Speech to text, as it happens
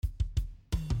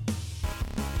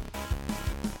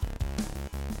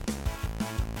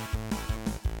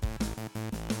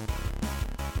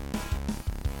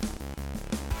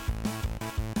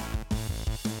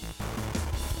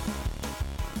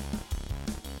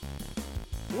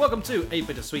Welcome to A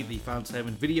Bittersweet, the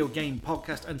Fountainheaven video game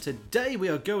podcast, and today we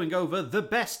are going over the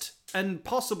best and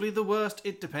possibly the worst,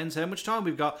 it depends how much time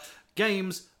we've got,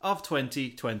 games of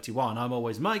 2021. I'm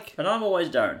always Mike. And I'm always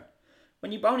Darren.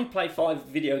 When you only play 5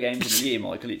 video games in a year,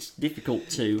 Michael, it's difficult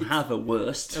to have a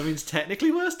worst. I mean, it's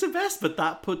technically worst to best, but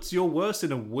that puts your worst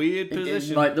in a weird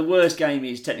position. Like, the worst game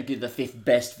is technically the 5th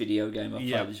best video game I've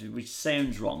Yeah. played, which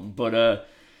sounds wrong. But,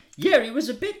 yeah, it was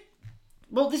a bit...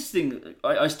 Well, this thing,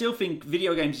 I still think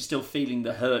video games are still feeling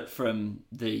the hurt from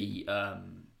the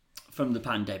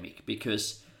pandemic,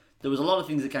 because there was a lot of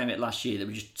things that came out last year that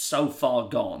were just so far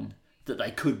gone that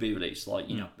they could be released, like,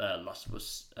 you know, Last of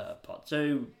Us Part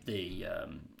 2, the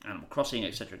Animal Crossing,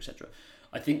 etc., etc.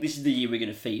 I think this is the year we're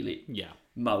going to feel it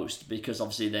most, because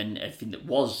obviously then everything that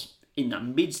was in that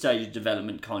mid-stage of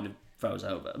development kind of throws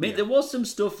over. I mean, there was some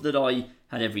stuff that I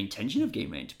had every intention of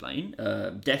getting around to playing.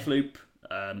 Deathloop,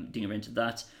 didn't get into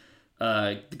that.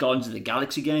 The Guardians of the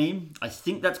Galaxy game, I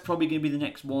think that's probably going to be the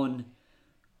next one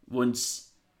once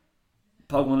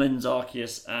Pokemon Legends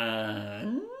Arceus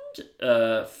and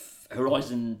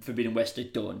Horizon Forbidden West are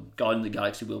done. Guardians of the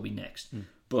Galaxy will be next.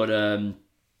 But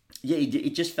yeah,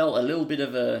 it just felt a little bit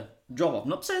of a drop off.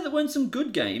 Not to say there weren't some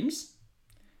good games,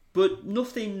 but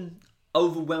nothing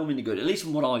overwhelmingly good, at least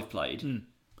from what I've played.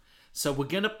 So we're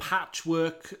going to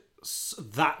patchwork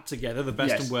that together, the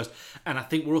best and worst, and I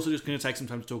think we're also just going to take some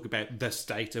time to talk about the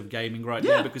state of gaming right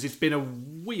now, because it's been a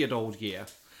weird old year.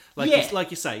 Like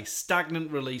you say,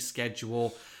 stagnant release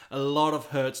schedule, a lot of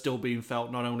hurt still being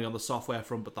felt, not only on the software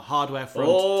front, but the hardware front.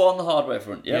 Oh, on the hardware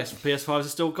front, yeah. Yes, PS5s are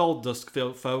still gold dust,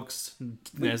 folks.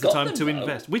 There's the time to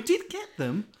invest. We did get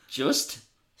them.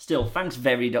 Still, thanks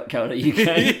very.co.uk.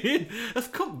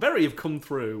 have come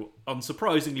through on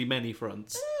surprisingly many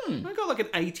fronts. I got like an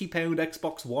 £80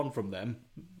 Xbox One from them.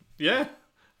 Yeah.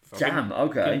 Damn,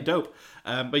 okay. Dope.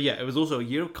 But yeah, it was also a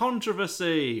year of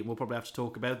controversy. We'll probably have to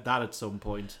talk about that at some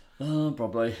point. Oh,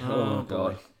 probably. Oh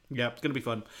God. Yeah, it's going to be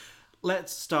fun.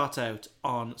 Let's start out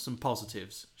on some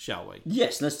positives, shall we?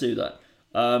 Yes, let's do that.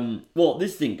 Well,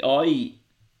 this thing, I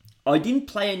didn't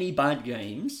play any bad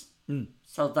games,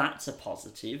 so that's a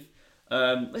positive.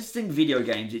 Let's think video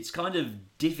games. It's kind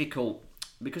of difficult,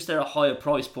 because they're a higher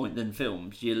price point than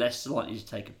films. You're less likely to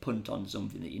take a punt on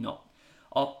something that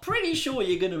are pretty sure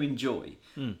you're going to enjoy.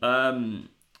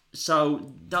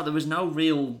 So, no, there was no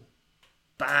real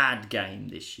bad game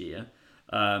this year.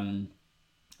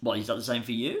 Well, is that the same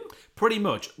for you? Pretty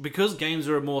much. Because games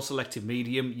are a more selective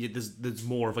medium, there's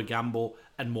more of a gamble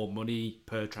and more money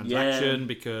per transaction,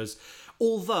 because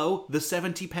although the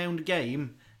 £70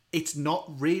 game, it's not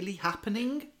really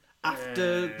happening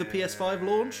after the PS5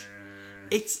 launch.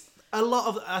 I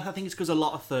think it's because a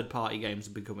lot of third-party games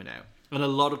have been coming out, and a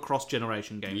lot of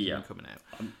cross-generation games have been coming out.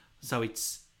 So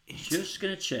it's just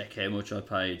going to check how much I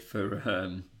paid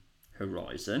for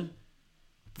Horizon.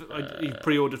 You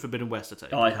pre-ordered Forbidden West, I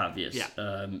take it. I have, yes.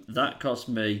 Yeah. That cost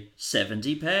me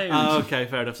 £70. Oh, okay,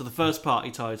 fair enough. So the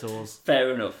first-party titles...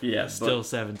 Fair enough, yeah. Still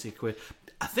 £70.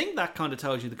 I think that kind of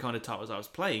tells you the kind of titles I was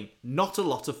playing. Not a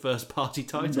lot of first-party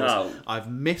titles. No.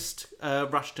 I've missed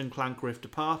Ratchet & Clank Rift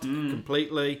Apart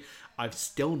completely. I've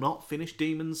still not finished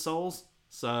Demon's Souls.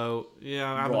 So, yeah,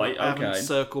 I haven't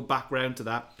circled back round to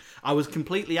that. I was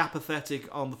completely apathetic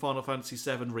on the Final Fantasy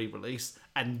VII re-release,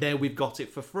 and there we've got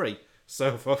it for free.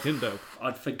 So fucking dope.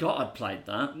 I'd forgot I'd played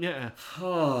that. Yeah.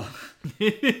 Oh.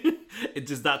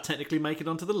 Does that technically make it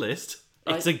onto the list?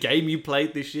 It's a game you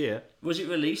played this year. Was it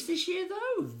released this year,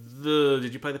 though?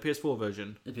 Did you play the PS4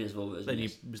 version? The PS4 version, Then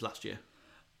yes. It was last year.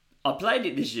 I played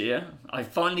it this year. I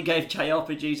finally gave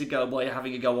JRPGs a go by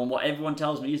having a go on what everyone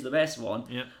tells me is the best one.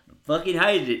 Yeah. Fucking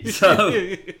hated it. So,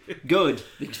 good.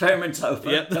 The experiment's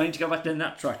over. Yep. Don't need to go back down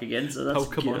that track again, so that's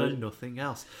Pokemon good. and nothing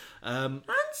else. And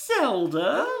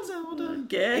Zelda. I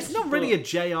guess. It's not really a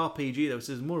JRPG, though. It's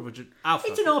more of a... Alpha.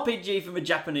 It's an RPG from a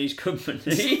Japanese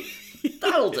company.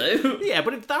 That'll do. Yeah,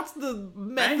 but if that's the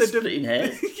method splitting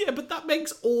hairs. Yeah, but that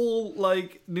makes all,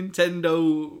 like,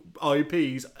 Nintendo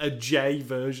IPs a J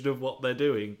version of what they're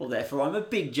doing. Well, therefore, I'm a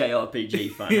big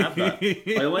JRPG fan. Have that.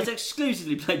 I almost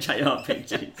exclusively play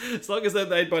JRPGs. As long as they're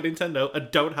made by Nintendo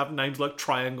and don't have names like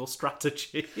Triangle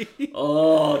Strategy.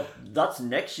 Oh, that's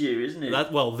next year, isn't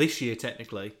it? This year,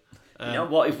 technically. You know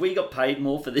what? If we got paid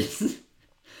more for this...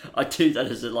 I do that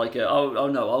as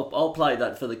I'll play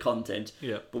that for the content.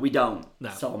 Yeah. But we don't.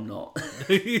 No. So I'm not.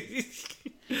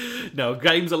 No,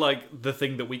 games are like the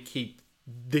thing that we keep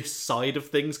this side of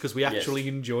things because we actually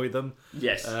enjoy them.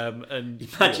 Yes. And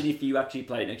imagine if you actually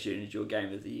play next year and it's your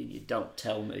game of the year and you don't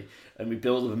tell me, and we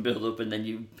build up and then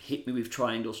you hit me with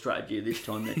Triangle Strategy this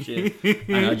time next year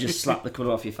and I just slap the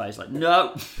colour off your face like,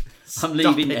 no. I'm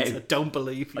leaving now. I don't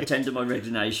believe you. I tender my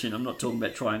resignation. I'm not talking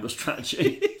about triangle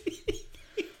strategy.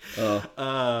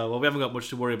 Well, we haven't got much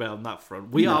to worry about on that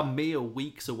front. We are mere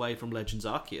weeks away from Legends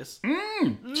Arceus.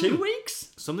 2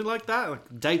 weeks? Something like that.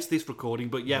 Like, dates this recording,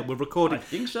 but yeah, we're recording. I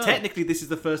think so. Technically, this is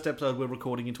the first episode we're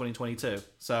recording in 2022.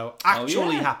 So,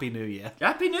 actually, Happy New Year.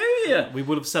 Happy New Year! We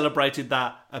would have celebrated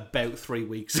that about 3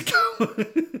 weeks ago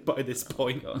by this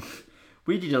point.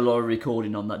 We did a lot of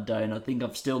recording on that day, and I think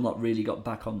I've still not really got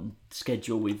back on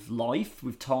schedule with life,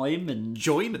 with time, and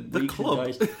join the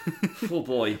club. Oh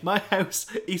boy, my house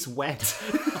is wet.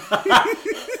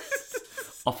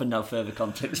 Offer no further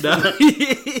context. No.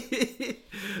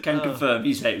 Can confirm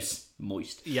his house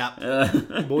moist. Yeah,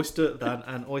 moister than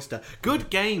an oyster. Good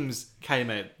games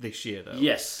came out this year, though.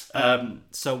 Yes.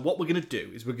 So what we're gonna do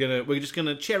is we're just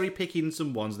gonna cherry pick in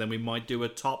some ones, then we might do a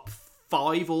top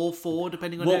 5 or 4,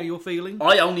 depending on how you're feeling.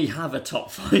 I only have a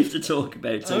top 5 to talk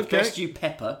about. So best you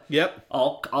pepper. Yep.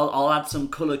 I'll add some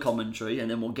colour commentary, and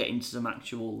then we'll get into some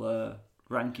actual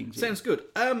rankings. Sounds good.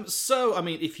 So I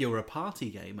mean, if you're a party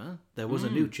gamer, there was a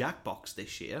new Jackbox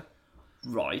this year.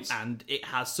 Right. And it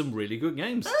has some really good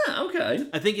games. Ah, okay.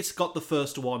 I think it's got the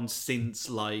first one since,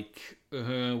 like,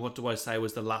 what do I say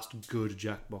was the last good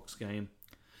Jackbox game?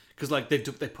 Because, like, they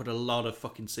put a lot of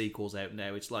fucking sequels out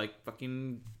now. It's like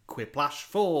fucking Quiplash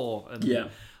 4.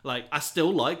 And, like, I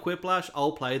still like Quiplash.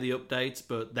 I'll play the updates,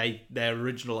 but their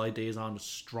original ideas aren't as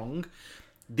strong.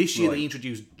 This year they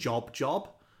introduced Job,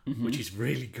 which is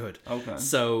really good. Okay.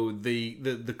 So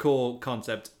the core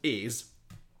concept is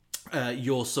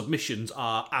your submissions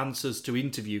are answers to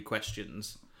interview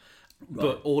questions. Right.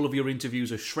 But all of your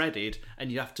interviews are shredded,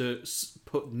 and you have to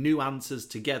put new answers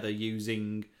together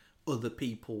using other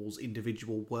people's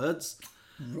individual words.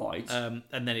 Right. And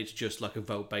then it's just like a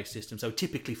vote-based system. So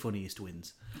typically funniest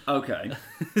wins. Okay.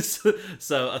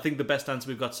 so I think the best answer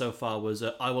we've got so far was,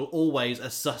 I will always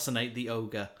assassinate the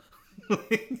ogre.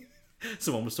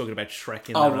 Someone was talking about Shrek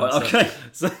in there. Right, okay.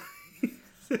 So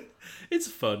it's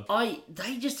fun.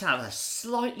 They just have a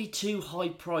slightly too high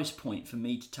price point for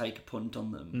me to take a punt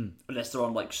on them, unless they're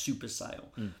on like super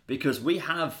sale. Because we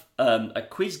have a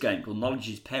quiz game called Knowledge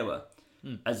is Power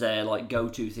as their like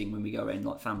go-to thing when we go around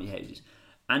like family houses.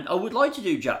 And I would like to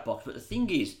do Jackbox, but the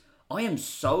thing is, I am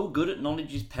so good at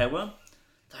Knowledge is Power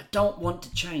that I don't want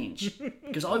to change.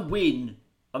 Because I win,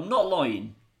 I'm not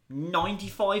lying,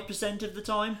 95% of the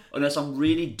time, unless I'm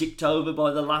really dicked over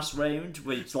by the last round,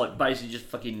 where it's like basically just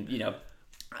fucking,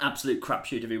 absolute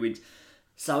crapshoot if he wins.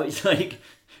 So it's like,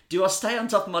 do I stay on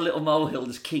top of my little molehill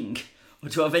as king, or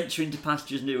do I venture into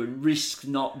pastures new and risk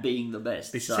not being the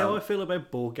best? This is how I feel about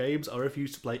board games. I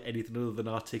refuse to play anything other than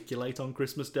Articulate on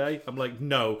Christmas Day. I'm like,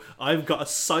 no, I've got a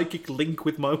psychic link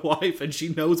with my wife and she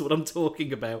knows what I'm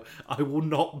talking about. I will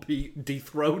not be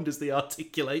dethroned as the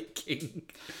Articulate king.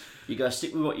 You gotta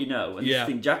stick with what you know. And this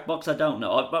thing, Jackbox, I don't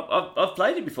know. I've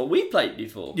played it before. We've played it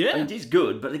before. Yeah. And it is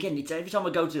good. But again, it's every time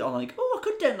I go to it, I'm like, I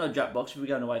could download Jackbox if we're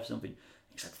going away for something.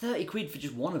 It's like 30 quid for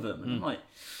just one of them. And I'm like,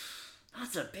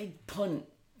 that's a big punt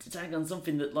to take on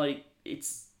something that, like,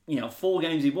 it's, 4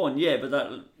 games in one. Yeah, but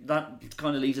that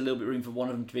kind of leaves a little bit of room for one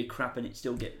of them to be crap and it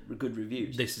still get good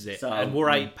reviews. This is it. So, and we're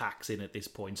 8 packs in at this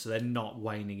point, so they're not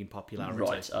waning in popularity.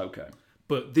 Right, okay.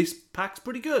 But this pack's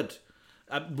pretty good.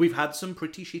 We've had some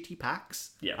pretty shitty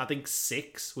packs. Yeah. I think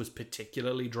 6 was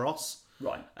particularly dross.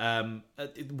 Right.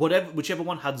 Whichever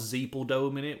one had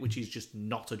Zeepeldome in it, which is just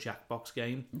not a Jackbox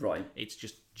game. Right. It's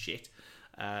just shit.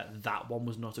 That one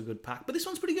was not a good pack, but this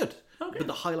one's pretty good. Okay. But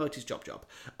the highlight is Job.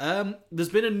 There's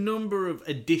been a number of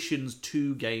additions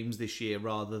to games this year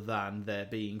rather than there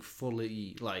being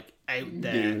fully like out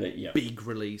there big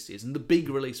releases. And the big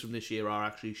release from this year are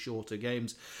actually shorter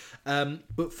games.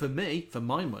 But for me, for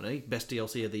my money, best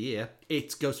DLC of the year,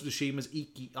 it's Ghost of Tsushima's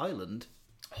Iki Island.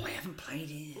 Oh, I haven't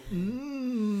played it.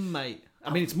 Mate. I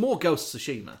mean, it's more Ghost of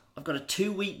Tsushima. I've got a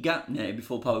 2-week gap now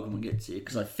before Pokemon gets here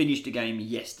because I finished a game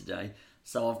yesterday.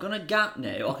 So I've got a gap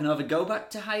now. I can either go back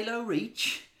to Halo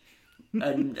Reach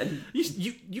and have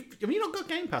you not got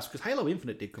Game Pass? Because Halo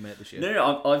Infinite did come out this year.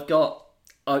 No, I've got...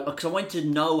 Because I went to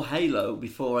no Halo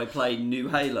before I played new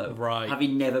Halo. Right.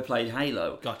 Having never played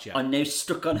Halo. Gotcha. I'm now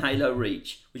stuck on Halo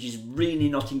Reach, which is really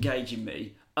not engaging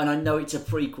me. And I know it's a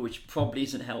prequel, which probably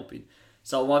isn't helping.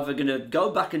 So I'm either going to go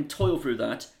back and toil through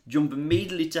that, jump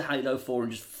immediately to Halo 4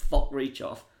 and just fuck Reach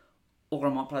off, or I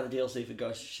might play the DLC for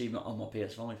Ghost of Tsushima on my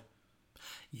PS5.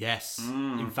 Yes.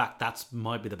 In fact, that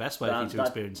might be the best way for you to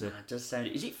experience it. That does sound...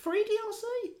 Is it free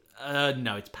DLC?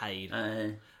 No, it's paid.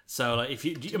 So, like, if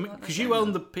because you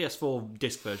own the PS4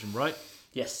 disc version, right?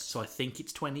 Yes. So I think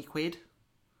it's 20 quid.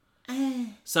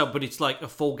 So, but it's like a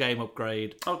full game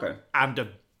upgrade. Okay. And a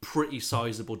pretty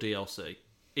sizable DLC.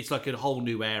 It's like a whole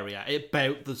new area,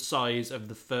 about the size of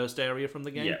the first area from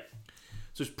the game. Yeah.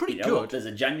 So it's pretty You know good. what? There's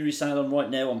a January sale on right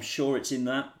now. I'm sure it's in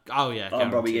that. Oh yeah, I'll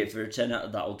probably guaranteed. get it for a 10 out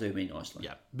of that'll do me nicely.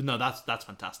 Yeah, but no, that's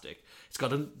fantastic. It's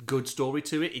got a good story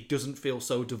to it. It doesn't feel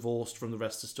so divorced from the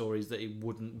rest of the stories that it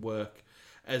wouldn't work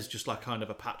as just like kind of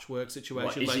a patchwork situation.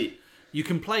 Right, is like, it- you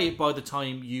can play it by the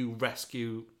time you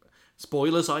rescue.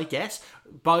 Spoilers, I guess.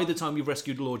 By the time you've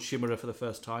rescued Lord Shimmerer for the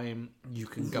first time, you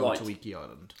can go Right. to Iki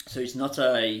Island. So it's not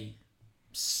a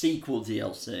sequel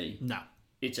DLC. No,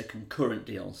 It's a concurrent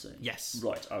DLC. yes.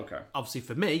 Right. Okay. Obviously,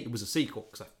 for me, it was a sequel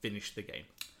because I finished the game.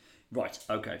 Right.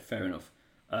 Okay. Fair enough.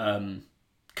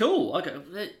 Cool. Okay.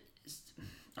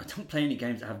 I don't play any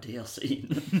games that have DLC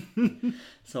in them,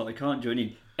 so I can't join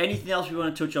in. Anything else we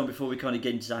want to touch on before we kind of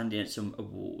get into handing out some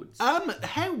awards?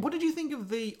 What did you think of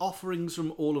the offerings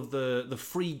from all of the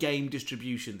free game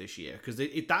distribution this year? Because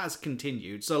that has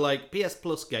continued. So, like, PS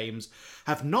Plus games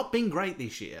have not been great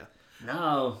this year.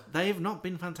 No. They have not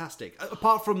been fantastic.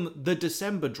 Apart from the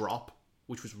December drop,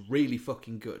 which was really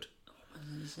fucking good.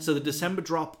 So the December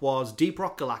drop was Deep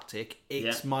Rock Galactic.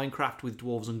 It's Yeah. Minecraft with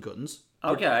dwarves and guns.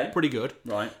 Okay. Pretty good.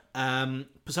 Right.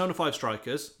 Persona 5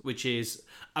 Strikers, which is,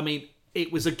 I mean,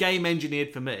 it was a game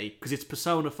engineered for me because it's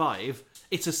Persona 5.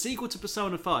 It's a sequel to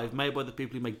Persona 5 made by the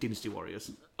people who make Dynasty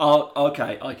Warriors. Oh,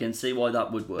 okay. I can see why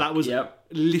that would work. That was Yep.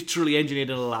 literally engineered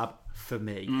in a lab for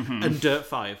me. And Dirt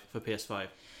 5 for PS5.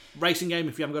 Racing game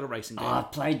if you haven't got a racing game. I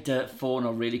played Dirt 4 and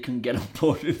I really couldn't get on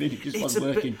board with it because it It's wasn't a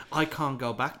working. bit, I can't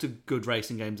go back to good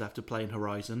racing games after playing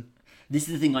Horizon. This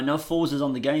is the thing. I know Forza's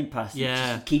on the Game Pass. And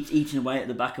Yeah. it just keeps eating away at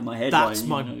the back of my head. That's like,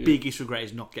 my you know, biggest regret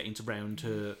is not getting round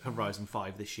to Horizon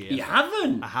 5 this year. You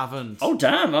haven't? I haven't. Oh,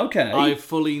 damn. Okay. I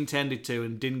fully intended to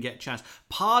and didn't get a chance.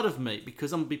 Part of me,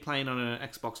 because I'm going to be playing on an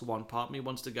Xbox One, part of me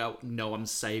wants to go, no, I'm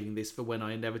saving this for when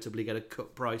I inevitably get a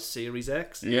cut price Series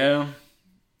X. Yeah.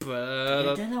 I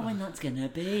But don't know when that's going to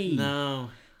be. no.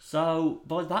 So,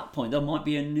 by that point, there might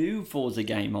be a new Forza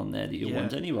game on there that you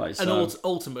want anyway. So. And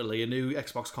ultimately, a new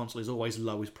Xbox console is always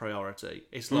lowest priority.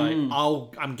 It's like,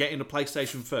 I'm getting a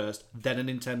PlayStation first, then a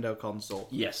Nintendo console.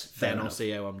 Yes, fair Then I'll enough.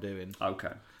 see how I'm doing.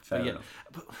 Okay, fair Yeah.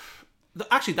 enough.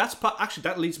 Actually,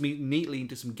 that leads me neatly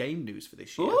into some game news for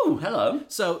this year. Oh, hello.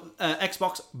 So,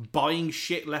 Xbox buying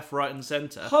shit left, right, and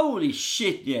centre. Holy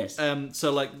shit, yes.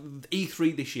 So, like,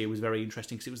 E3 this year was very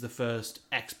interesting because it was the first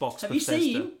Xbox Have you Bethesda.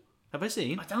 seen? Have I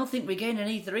seen? I don't think we're getting an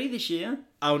E3 this year.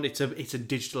 Oh, and it's a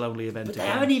digital only event But they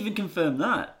again. haven't even confirmed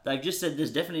that. They've just said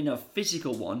there's definitely no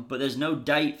physical one, but there's no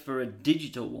date for a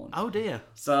digital one. Oh dear.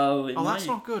 So That's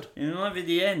not good. It might be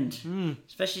the end.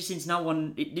 Especially since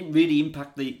it didn't really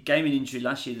impact the gaming industry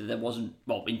last year that there wasn't,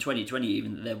 well, in 2020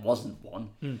 even, that there wasn't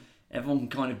one. Everyone can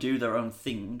kind of do their own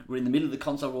thing. We're in the middle of the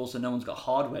console war, so no one's got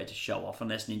hardware to show off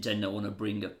unless Nintendo want to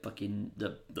bring a fucking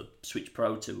the Switch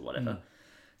Pro to or whatever.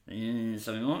 Yeah,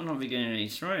 so we might not be getting an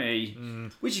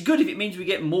E3, which is good if it means we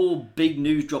get more big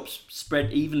news drops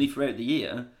spread evenly throughout the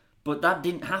year. But that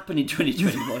didn't happen in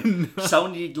 2021.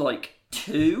 Sony did like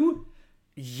 2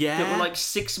 Yeah. that were like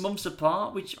 6 months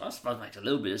apart, which I suppose makes a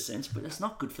little bit of sense, but that's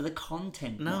not good for the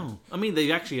content. No. I mean,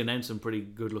 they actually announced some pretty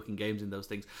good looking games in those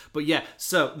things. But yeah,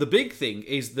 so the big thing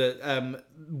is that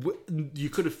you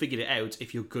could have figured it out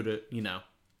if you're good at,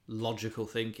 logical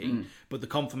thinking. But the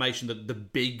confirmation that the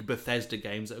big Bethesda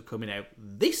games that are coming out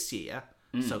this year,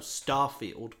 so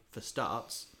Starfield for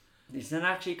starts, Is that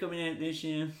actually coming out this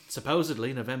year?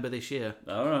 supposedly November this year.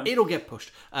 All right. It'll get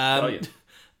pushed. Yeah.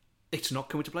 It's not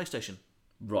coming to PlayStation.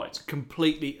 Right.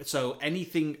 Completely. So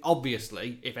anything,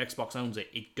 obviously, if Xbox owns it,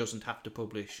 it doesn't have to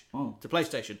publish to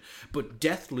PlayStation. But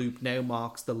Deathloop now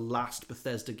marks the last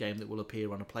Bethesda game that will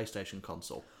appear on a PlayStation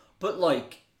console. But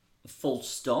like, full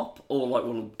stop? Or like,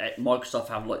 will Microsoft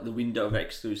have like the window of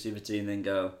exclusivity and then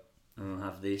go, I'll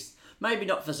have this? Maybe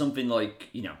not for something like,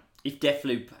 if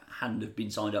Deathloop hadn't have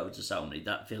been signed over to Sony,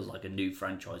 that feels like a new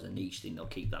franchise, a niche thing, they'll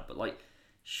keep that. But like,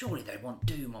 surely they want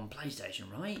Doom on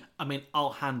PlayStation, right? I mean,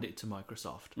 I'll hand it to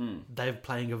Microsoft. They're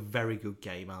playing a very good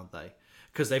game, aren't they?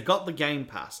 Because they've got the Game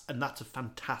Pass, and that's a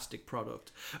fantastic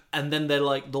product. And then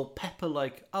they'll pepper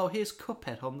like, oh, here's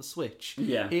Cuphead on the Switch.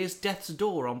 Yeah. Here's Death's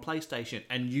Door on PlayStation.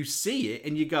 And you see it,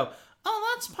 and you go,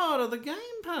 oh, that's part of the Game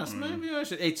Pass. Maybe I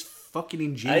should. It's fucking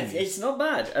ingenious. It's not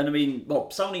bad. And I mean, well,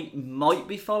 Sony might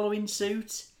be following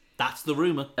suit. That's the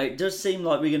rumour. It does seem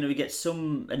like we're going to get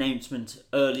some announcement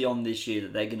early on this year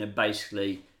that they're going to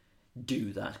basically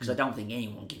do that. Because I don't think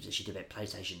anyone gives a shit about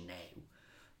PlayStation now.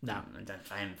 No.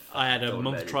 I I had a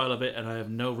month trial of it, and I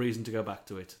have no reason to go back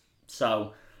to it.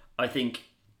 So I think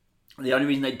the only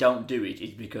reason they don't do it is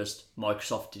because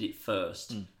Microsoft did it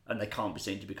first, and they can't be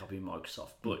seen to be copying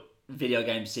Microsoft. But video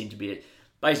games seem to be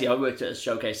Basically, I worked at a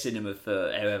Showcase Cinema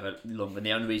for however long, and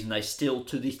the only reason they still,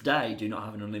 to this day, do not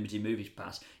have an unlimited movies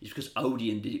pass is because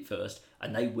Odeon did it first,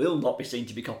 and they will not be seen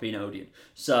to be copying Odeon.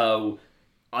 So,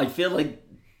 I feel like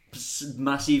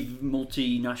massive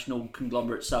multinational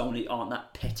conglomerate Sony aren't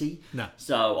that petty. No.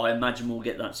 So, I imagine we'll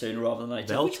get that sooner rather than later.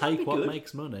 They'll take what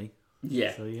makes money.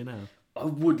 Yeah. So, you know. I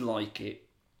would like it,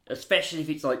 especially if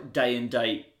it's like day and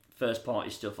date first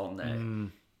party stuff on there.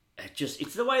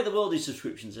 It's the way the world is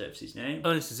subscription services now.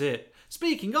 Oh, this is it.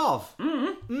 Speaking of,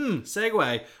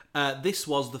 segue. This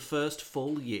was the first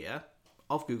full year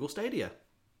of Google Stadia.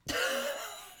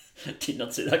 Did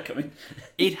not see that coming.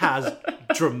 It has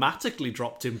dramatically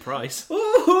dropped in price.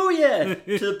 Oh yeah,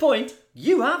 to the point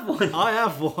you have one. I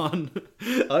have one.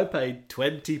 I paid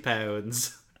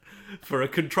 £20 for a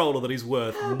controller that is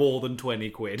worth more than 20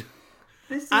 quid.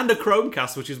 And a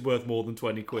Chromecast which is worth more than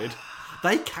 20 quid.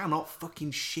 They cannot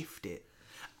fucking shift it.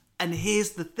 And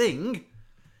here's the thing.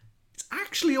 It's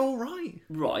actually alright.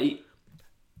 Right.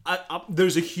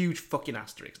 There's a huge fucking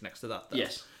asterisk next to that, though.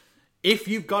 Yes. If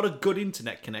you've got a good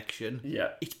internet connection,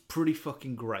 it's pretty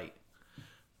fucking great.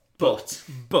 But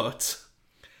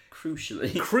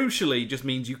crucially just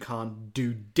means you can't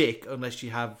do dick unless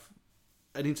you have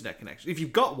an internet connection. If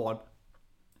you've got one,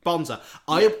 bonza.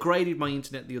 I upgraded my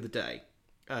internet the other day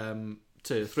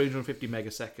to 350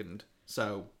 megasecond.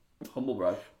 So, humble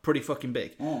bro. Pretty fucking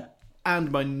big.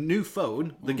 And my new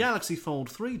phone, the Galaxy Fold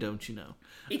 3, don't you know?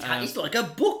 It's like a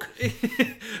book.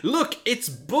 Look, it's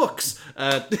books.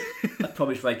 I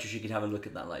promised Rachel she could have a look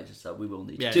at that later, so we will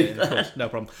need to do that. Of course, no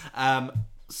problem.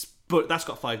 But that's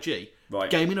got 5G. Right.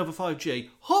 Gaming over 5G.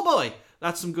 Oh boy,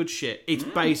 that's some good shit. It's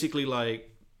basically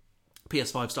like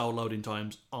PS5 style loading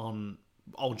times on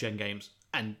old gen games.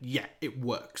 And yeah, it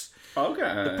works.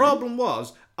 Okay. The problem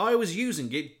was, I was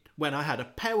using it when I had a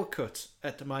power cut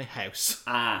at my house.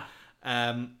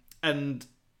 And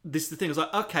this is the thing. I was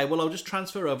like, okay, well, I'll just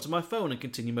transfer over to my phone and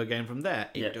continue my game from there.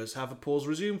 It does have a pause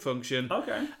resume function.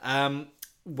 Okay.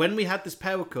 When we had this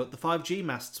power cut, the 5G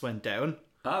masts went down.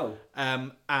 Oh.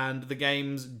 And the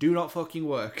games do not fucking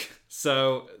work.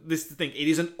 So this is the thing. It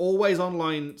is an always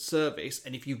online service,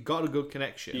 and if you've got a good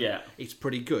connection, it's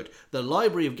pretty good. The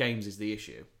library of games is the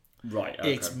issue. Right,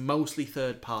 okay. It's mostly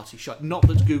third-party shot. Not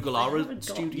that Google are a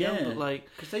studio, but like...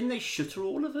 Because then they shutter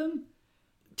all of them.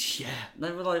 Yeah.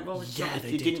 They were like, well,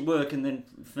 it didn't work, and then...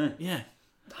 Yeah.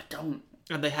 I don't...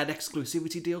 And they had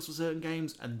exclusivity deals for certain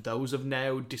games, and those have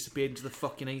now disappeared into the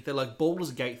fucking ether. Like, Baldur's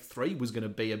Gate 3 was going to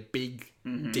be a big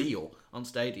deal on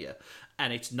Stadia,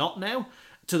 and it's not now,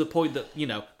 to the point that, you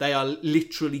know, they are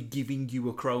literally giving you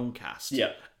a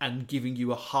Chromecast and giving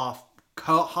you a half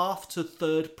to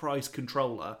third price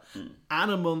controller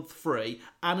and a month free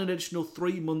and an additional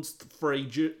 3 months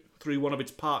free through one of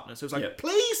its partners. So it's like,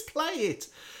 please play it.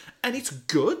 And it's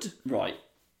good. Right.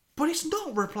 But it's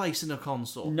not replacing a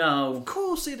console. No. Of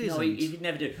course it isn't. No, you could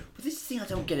never do. But this is the thing I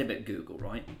don't get about Google,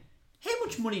 right? How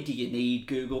much money do you need,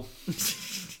 Google?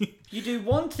 You do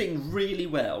one thing really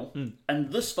well,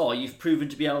 and thus far you've proven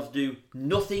to be able to do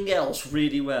nothing else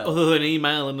really well. Other than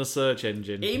email and a search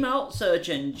engine. Email, search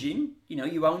engine,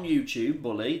 you own YouTube,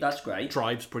 Bully, that's great.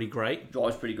 Drive's pretty great.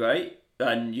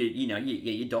 And you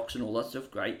get your docs and all that stuff,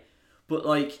 great. But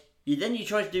you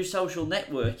try to do social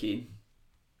networking.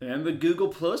 Remember Google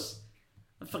Plus?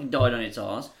 That fucking died on its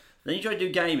arse. Then you try to do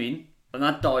gaming, and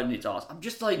that died on its arse. I'm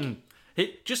just like...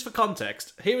 Just for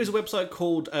context, here is a website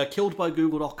called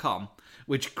killedbygoogle.com,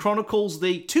 which chronicles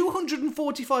the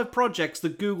 245 projects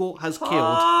that Google has killed.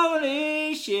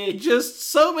 Holy shit. Just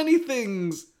so many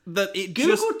things that it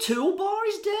Google Toolbar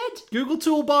is dead? Google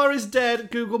Toolbar is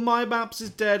dead. Google My Maps is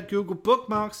dead. Google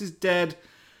Bookmarks is dead.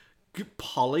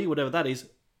 Polly, whatever that is.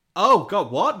 Oh,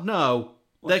 God, what? No.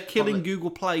 They're killing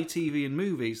Google Play TV and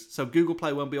movies, so Google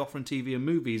Play won't be offering TV and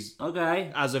movies.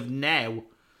 Okay. As of now.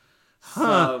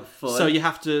 So you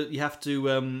have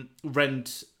to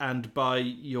rent and buy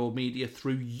your media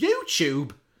through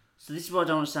YouTube. So this is what I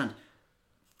don't understand.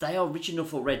 They are rich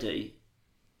enough already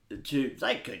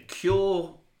they could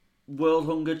cure world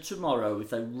hunger tomorrow if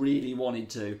they really wanted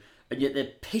to, and yet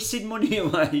they're pissing money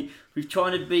away with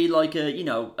trying to be like a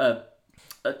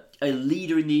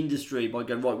leader in the industry by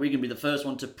going, right, we're going to be the first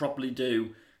one to properly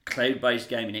do cloud-based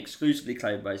gaming, exclusively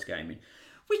cloud-based gaming,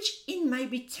 which in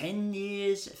maybe 10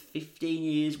 years, 15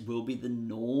 years will be the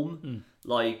norm.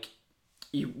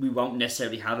 We won't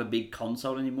necessarily have a big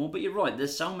console anymore, but you're right,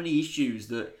 there's so many issues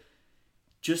that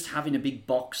just having a big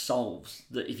box solves,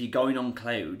 that if you're going on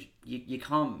cloud, you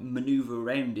can't manoeuvre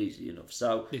around easy enough.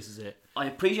 So this is it. I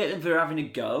appreciate them for having a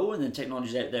go, and then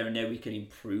technology's out there and now we can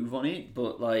improve on it,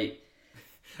 but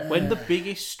when the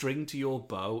biggest string to your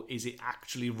bow is it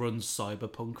actually runs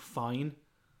Cyberpunk fine.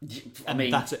 I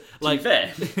mean, that's it. To be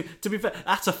fair, to be fair,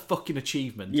 that's a fucking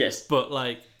achievement. Yes, but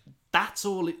like that's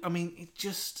all.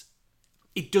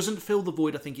 It doesn't fill the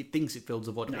void I think it thinks it fills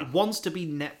the void. No. It wants to be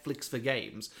Netflix for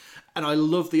games. And I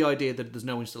love the idea that there's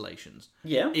no installations.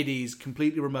 Yeah. It is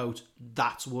completely remote.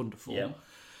 That's wonderful. Yeah.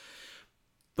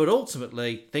 But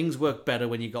ultimately, things work better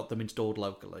when you got them installed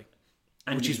locally.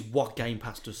 Which is what Game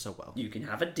Pass does so well. You can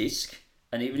have a disc,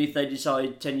 and even if they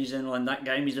decide 10 years down the line that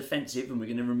game is offensive and we're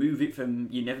going to remove it from,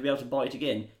 you'll never be able to buy it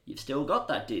again, you've still got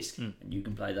that disc, and you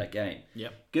can play that game.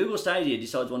 Yep. Google Stadia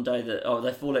decides one day that,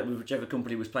 they fall out with whichever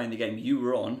company was playing the game you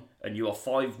were on, and you are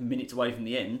 5 minutes away from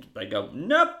the end. They go,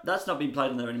 nope, that's not being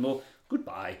played on there anymore.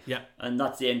 Goodbye. Yeah. And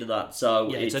that's the end of that. So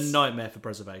yeah, it's a nightmare for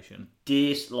preservation.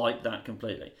 Dislike that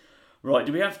completely. Right,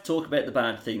 do we have to talk about the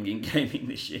bad thing in gaming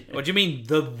this year? What do you mean,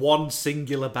 the one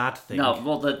singular bad thing? No,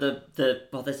 well,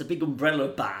 there's a big umbrella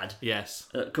of bad. Yes.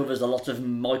 That covers a lot of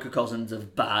microcosms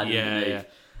of bad. Yeah.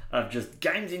 Of just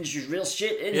games industry's real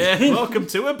shit, isn't it? Yeah, welcome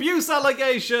to abuse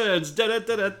allegations.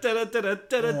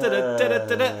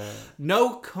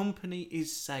 No company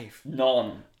is safe.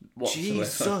 None whatsoever.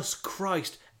 Jesus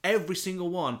Christ. Every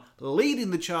single one. Leading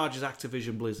the charge is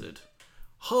Activision Blizzard.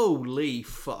 Holy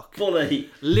fuck. Fully.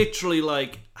 Literally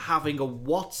like having a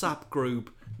WhatsApp group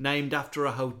named after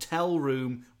a hotel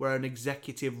room where an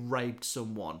executive raped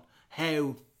someone.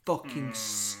 How fucking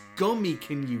scummy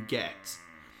can you get?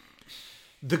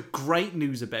 The great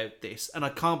news about this, and I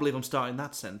can't believe I'm starting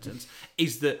that sentence,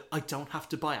 is that I don't have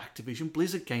to buy Activision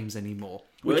Blizzard games anymore.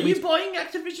 Were you buying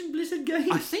Activision Blizzard games?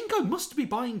 I think I must be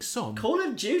buying some. Call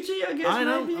of Duty, I guess. I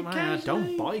know. I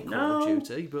don't buy Call of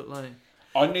Duty, but like...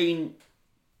 I mean...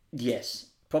 Yes.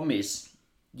 Problem is,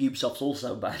 Ubisoft's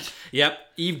also bad. Yep.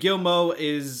 Yves Guillemot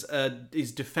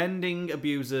is defending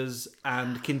abusers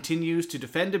and continues to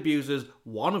defend abusers,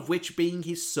 one of which being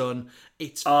his son.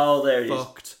 It's there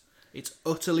fucked. It is. It's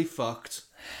utterly fucked.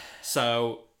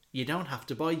 So, you don't have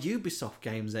to buy Ubisoft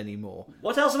games anymore.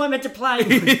 What else am I meant to play?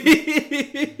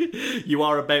 You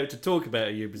are about to talk about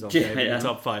a Ubisoft game in the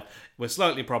top 5. We're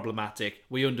slightly problematic.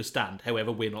 We understand.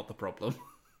 However, we're not the problem.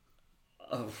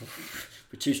 Oh,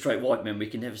 we're two straight white men. We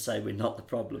can never say we're not the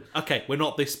problem. Okay, we're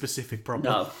not this specific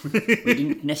problem. No, we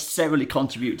didn't necessarily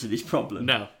contribute to this problem.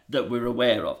 No, that we're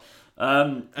aware of.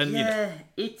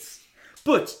 It's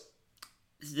but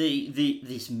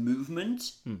this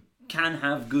movement can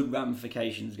have good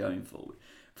ramifications going forward.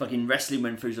 Fucking wrestling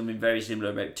went through something very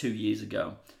similar about 2 years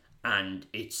ago, and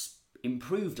it's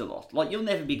improved a lot. Like you'll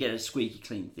never get a squeaky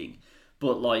clean thing,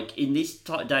 but like in this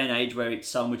day and age where it's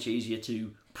so much easier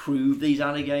to prove these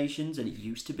allegations than it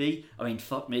used to be. I mean,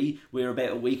 fuck me, we're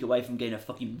about a week away from getting a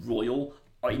fucking royal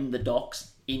in the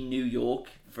docks in New York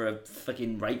for a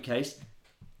fucking rape case.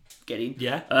 Get in.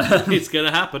 Yeah, it's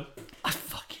gonna happen. I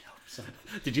fucking hope so.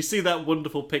 Did you see that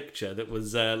wonderful picture that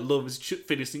was lovers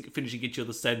finishing each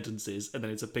other's sentences, and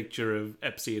then it's a picture of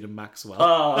Epstein and Maxwell?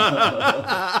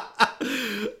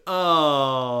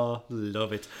 Oh,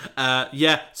 love it.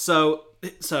 So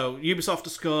Ubisoft are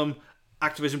scum.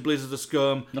 Activision Blizzard are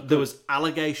scum. There was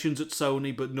allegations at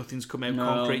Sony, but nothing's come out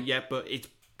concrete yet. But it's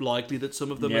likely that some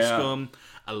of them are scum.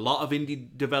 A lot of indie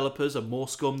developers are more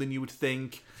scum than you would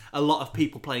think. A lot of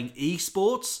people playing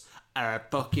esports are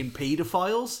fucking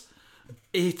paedophiles.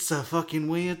 It's a fucking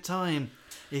weird time.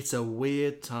 It's a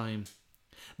weird time.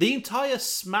 The entire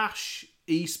Smash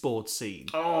esports scene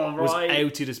was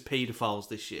outed as paedophiles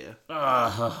this year.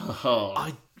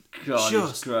 God,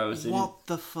 it's gross. What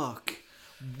the fuck?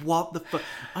 What the fuck?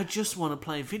 I just want to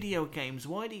play video games.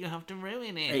 Why do you have to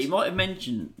ruin it? Hey, you might have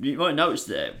noticed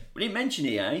there. We didn't mention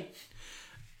EA.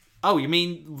 Oh, you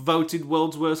mean voted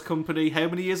world's worst company how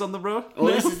many years on the row?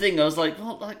 Well, that's the thing. I was like,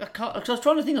 I can't. Because I was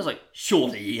trying to think. I was like,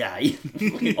 surely EA.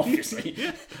 Obviously.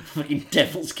 Fucking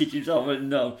Devil's Kitchen. Oh,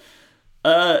 no.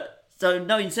 So,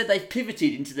 no, instead they've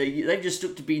pivoted into they've just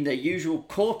stuck to being their usual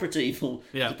corporate evil,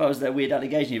 as opposed to their weird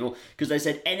allegation evil, because they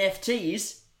said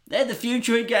NFTs, they're the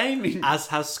future of gaming. As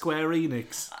has Square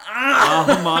Enix.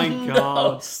 Oh my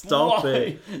god. No. Stop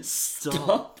Why? it.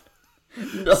 Stop.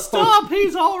 No. Stop,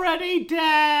 he's already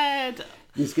dead.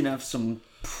 He's going to have some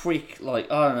prick,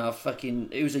 like, I don't know, fucking,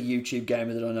 it was a YouTube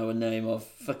gamer that I know a name of,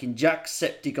 fucking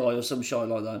Jacksepticeye or some shit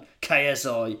like that,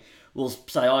 KSI, will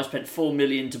say, I spent $4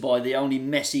 million to buy the only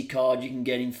Messi card you can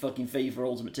get in fucking FIFA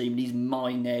Ultimate Team, and he's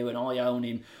mine now, and I own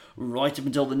him, right up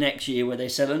until the next year where they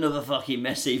sell another fucking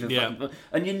Messi for fucking...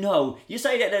 And you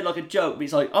say that there like a joke, but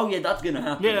it's like, oh yeah, that's going to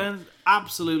happen. Yeah,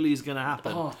 absolutely is going to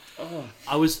happen.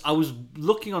 I was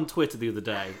looking on Twitter the other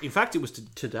day, in fact it was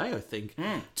today I think,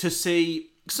 to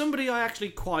see somebody I actually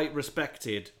quite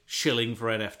respected shilling for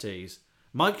NFTs.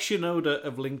 Mike Shinoda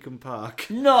of Linkin Park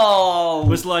No!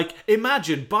 was like,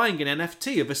 imagine buying an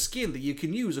NFT of a skin that you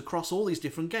can use across all these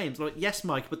different games. Like, yes,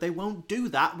 Mike, but they won't do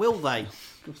that, will they?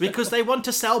 Because they want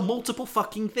to sell multiple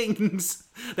fucking things.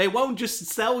 They won't just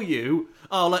sell you,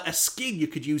 like a skin you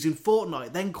could use in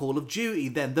Fortnite, then Call of Duty,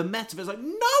 then the metaverse. Like,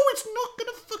 no, it's not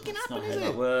going to fucking happen, is it?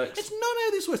 That works. It's not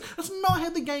how this works. That's not how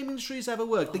the game industry has ever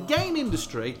worked. The game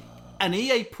industry... And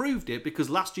EA proved it because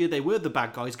last year they were the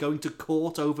bad guys going to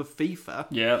court over FIFA.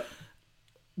 Yeah.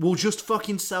 Will just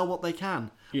fucking sell what they can.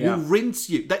 Yeah. Will rinse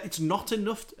you. That it's not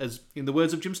enough, as in the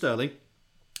words of James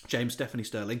Stephanie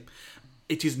Sterling,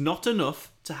 it is not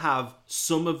enough to have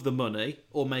some of the money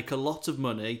or make a lot of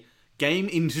money. Game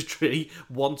industry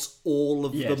wants all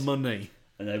of the money.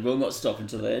 And they will not stop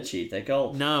until they achieve their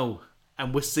goal. No.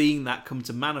 And we're seeing that come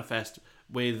to manifest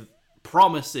with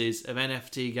promises of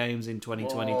NFT games in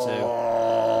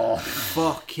 2022.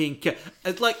 Fucking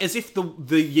it's like as if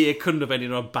the year couldn't have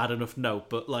ended on a bad enough note,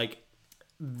 but like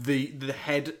the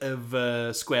head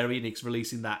of Square Enix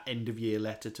releasing that end of year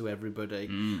letter to everybody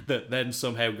that then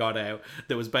somehow got out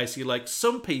that was basically like,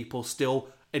 some people still,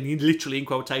 and literally in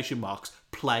quotation marks,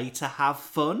 play to have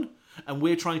fun, and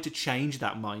we're trying to change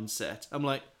that mindset. I'm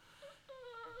like,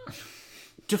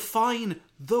 define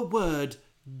the word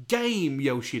game,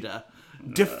 Yoshida.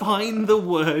 Define the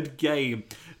word game.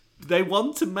 They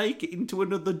want to make it into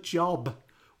another job.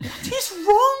 What is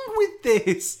wrong with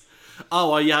this?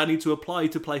 Oh, yeah, I need to apply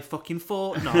to play fucking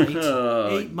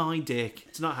Fortnite. Eat my dick.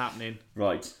 It's not happening.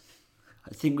 Right.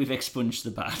 I think we've expunged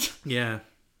the bad. Yeah.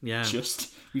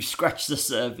 We've scratched the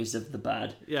surface of the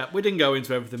bad. Yeah, we didn't go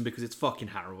into everything because it's fucking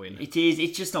harrowing. It is.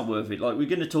 It's just not worth it. Like, we're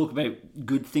going to talk about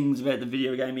good things about the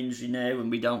video game industry now, and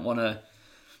we don't want to...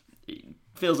 It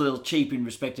feels a little cheap in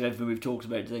respect of everything we've talked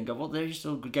about to then go, well, they're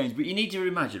still good games. But you need to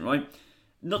imagine, right?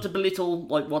 Not to belittle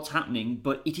like what's happening,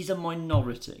 but it is a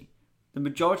minority. The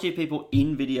majority of people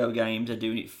in video games are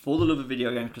doing it for the love of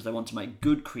video games because they want to make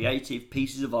good, creative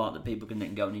pieces of art that people can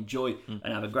then go and enjoy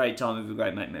and have a great time with, a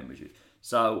great make memories with.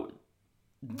 So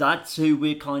that's who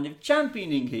we're kind of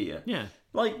championing here. Yeah.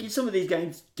 Like, some of these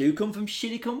games do come from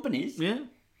shitty companies. Yeah.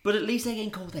 But at least they're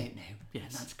getting called out now. Yes.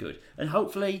 And that's good. And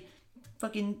hopefully...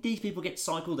 fucking these people get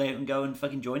cycled out and go and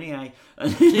fucking join EA.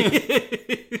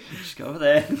 Just go over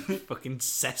there. Fucking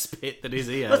cesspit that is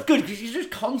EA. That's good because you just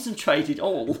concentrated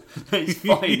all. It's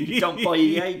fine. You don't buy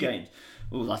EA games.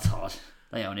 Oh, that's hard.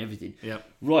 They own everything. Yep.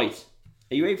 Right.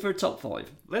 Are you ready for a top 5?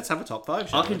 Let's have a top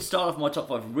 5. I can start off my top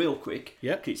 5 real quick.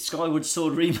 Yep. It's Skyward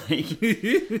Sword remake,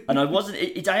 and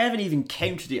I haven't even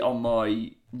counted it on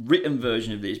my written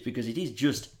version of this because it is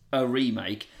just a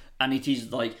remake, and it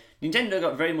is like. Nintendo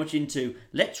got very much into,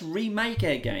 let's remake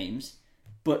our games,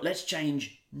 but let's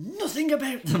change nothing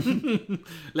about them.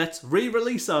 Let's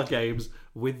re-release our games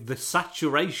with the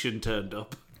saturation turned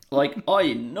up. Like,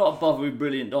 I'm not bothered with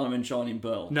Brilliant Diamond Shining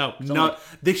Pearl. No. Like,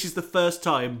 this is the first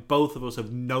time both of us have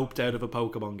noped out of a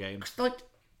Pokemon game. Like,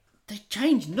 they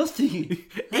changed nothing.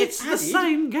 It's the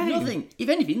same game. Nothing. If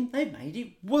anything, they made it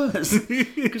worse.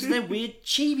 Because of their weird,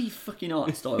 chibi fucking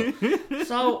art style.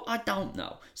 So, I don't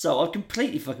know. So, I've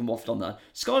completely fucking waffled on that.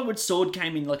 Skyward Sword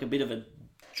came in like a bit of a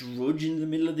drudge in the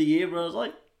middle of the year where I was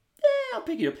like, yeah, I'll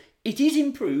pick it up. It is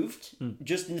improved,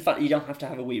 just in the fact that you don't have to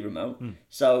have a Wii remote.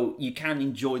 So, you can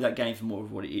enjoy that game for more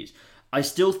of what it is. I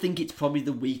still think it's probably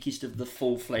the weakest of the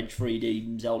full-fledged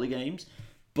 3D Zelda games.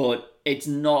 But it's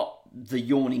not the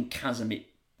yawning chasm it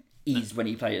is when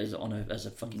you play it as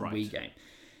a fucking Wii game.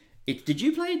 Did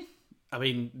you play it? I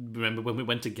mean, remember when we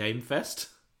went to Game Fest?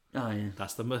 Oh, yeah.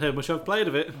 That's how much I've played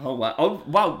of it. Oh, wow. Oh,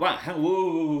 wow.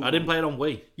 Whoa. I didn't play it on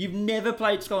Wii. You've never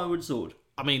played Skyward Sword?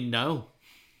 I mean, no.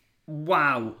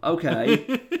 Wow.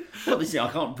 Okay. Well, listen,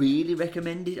 I can't really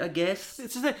recommend it, I guess.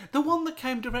 It's the one that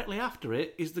came directly after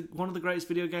it is one of the greatest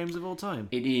video games of all time.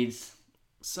 It is.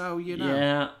 So, you know.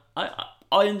 Yeah,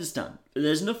 I understand.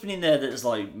 There's nothing in there that's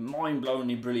like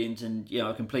mind-blowingly brilliant and, you know,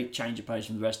 a complete change of pace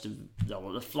from the rest of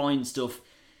the flying stuff.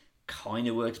 Kind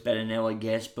of works better now, I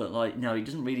guess, but like, no, it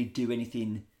doesn't really do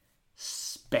anything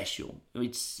special.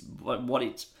 It's what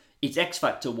its X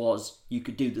factor was. You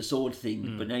could do the sword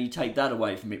thing, but now you take that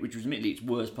away from it, which was admittedly its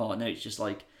worst part. Now it's just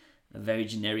like a very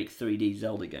generic 3D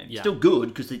Zelda game. Yeah. Still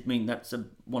good because I mean that's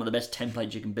one of the best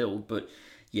templates you can build. But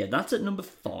yeah, that's at number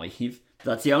 5.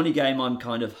 That's the only game I'm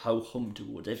kind of ho-hum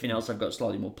towards. Everything else I've got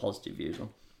slightly more positive views on.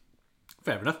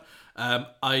 Fair enough.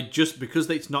 Because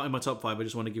it's not in my top 5, I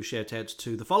just want to give shout-outs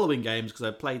to the following games because I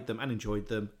played them and enjoyed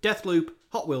them. Deathloop,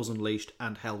 Hot Wheels Unleashed,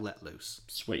 and Hell Let Loose.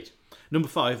 Sweet. Number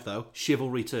 5, though,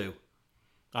 Chivalry 2.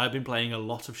 I've been playing a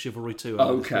lot of Chivalry 2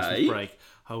 over the Christmas break.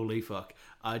 Holy fuck.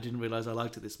 I didn't realise I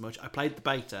liked it this much. I played the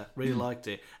beta, really liked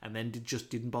it, and then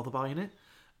just didn't bother buying it.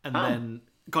 and then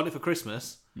got it for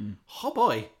Christmas. Oh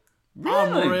boy. Really?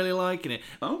 I'm really liking it.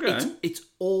 Okay. It's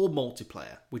all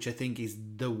multiplayer, which I think is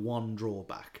the one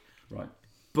drawback. Right.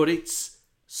 But it's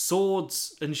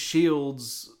swords and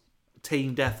shields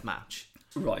team deathmatch.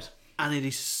 Right. And it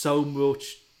is so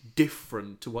much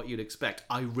different to what you'd expect.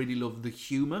 I really love the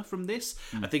humour from this.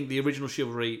 I think the original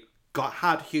Chivalry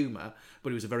had humour,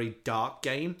 but it was a very dark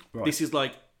game. Right. This is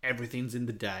like everything's in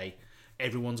the day.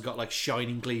 Everyone's got like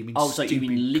shining, gleaming. Oh, so you stupid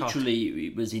mean literally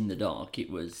it was in the dark? It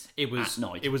was at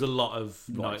night. It was a lot of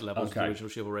night levels of the original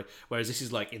Chivalry. Whereas this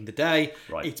is like in the day.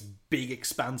 Right. It's big,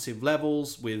 expansive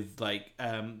levels with like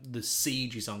the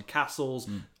sieges on castles,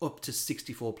 up to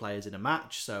 64 players in a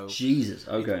match. So Jesus.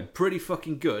 Okay. pretty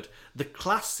fucking good. The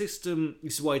class system.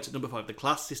 This is why it's at number 5. The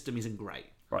class system isn't great.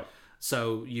 Right.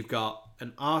 So you've got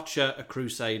an archer, a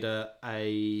crusader,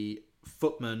 a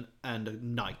footman, and a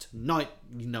knight. Knight,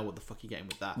 you know what the fuck you're getting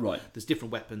with that. Right. There's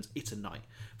different weapons. It's a knight.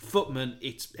 Footman,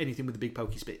 it's anything with a big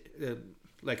pokey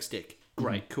leg stick.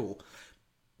 Great, cool.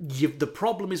 The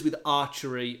problem is with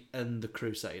archery and the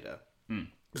crusader.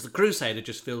 Because the crusader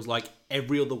just feels like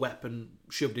every other weapon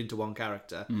shoved into one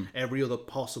character. Every other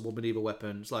possible medieval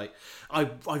weapon. It's like, I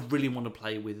really want to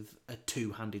play with a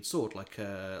two-handed sword, like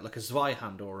a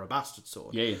Zweihand or a bastard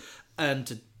sword. Yeah. And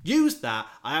to use that,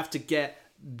 I have to get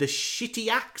the shitty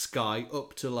axe guy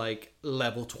up to like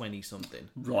level 20 something.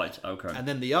 Right. Okay. And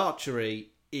then the archery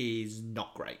is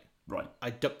not great. Right.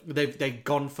 They've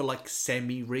gone for like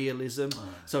semi-realism.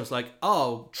 So it's like,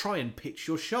 try and pitch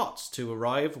your shots to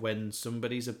arrive when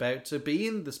somebody's about to be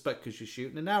in the spot because you're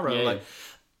shooting an arrow. Yeah. Like,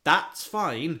 that's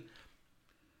fine.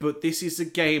 But this is a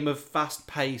game of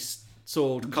fast-paced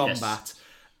sword combat.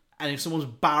 And if someone's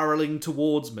barreling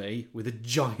towards me with a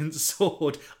giant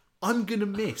sword, I'm going to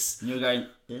miss. And you're going,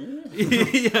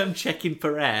 Yeah, I'm checking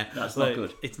for air. That's not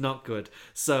good. It's not good.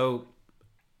 So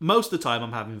most of the time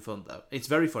I'm having fun, though. It's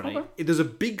very funny. Okay. There's a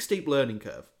big, steep learning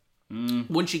curve.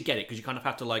 Once you get it, because you kind of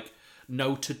have to like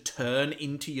know to turn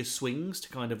into your swings to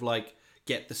kind of like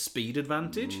get the speed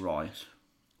advantage, right.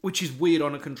 which is weird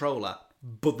on a controller,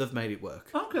 but they've made it work.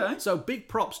 Okay. So big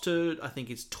props to, I think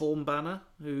it's Torn Banner,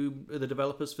 who are the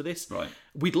developers for this. Right.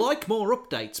 We'd like more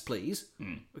updates, please,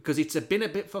 because it's been a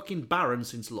bit fucking barren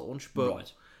since launch,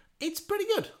 but it's pretty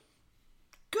good.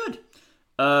 Good.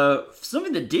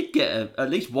 Something that did get at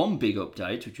least one big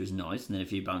update, which was nice, and then a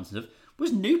few bounces of,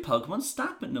 was new Pokemon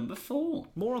Snap at number 4.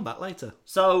 More on that later.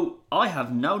 So, I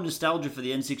have no nostalgia for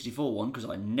the N64 one because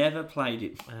I never played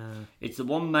it. It's the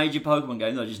one major Pokemon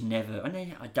game that I just never...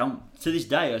 I don't... To this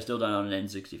day, I still don't own an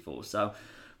N64. So,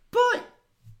 but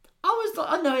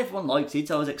I know everyone likes it,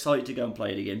 so I was excited to go and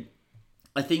play it again.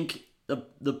 I think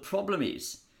the problem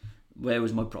is... Where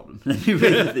was my problem? Let me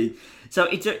read the thing. So,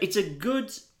 it's a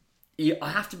good... I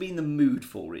have to be in the mood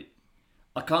for it.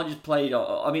 I can't just play it...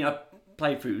 I mean, I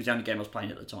played through. It was the only game I was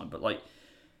playing at the time. But, like,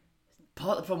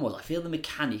 part of the problem was I feel the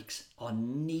mechanics are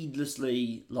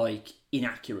needlessly, like,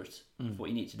 inaccurate for what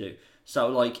you need to do. So,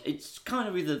 like, it's kind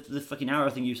of with the fucking arrow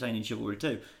thing you were saying in Chivalry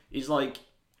 2. It's like,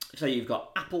 so you've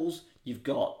got apples, you've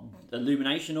got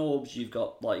illumination orbs, you've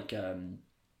got, like,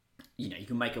 you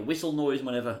can make a whistle noise,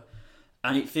 whatever.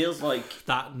 And it feels like...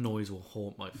 That noise will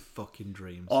haunt my fucking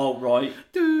dreams. Oh, right.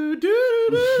 Do, do,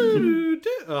 do, do,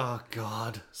 do. Oh,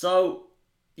 God. So,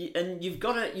 and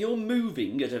you're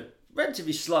moving at a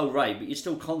relatively slow rate, but you're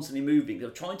still constantly moving.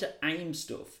 They're trying to aim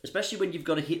stuff, especially when you've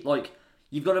got to hit, like...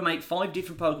 You've got to make 5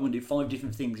 different Pokemon do 5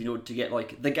 different things in order to get,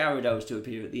 like, the Gyarados to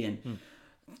appear at the end.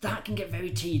 That can get very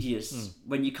tedious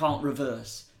when you can't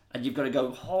reverse. And you've got to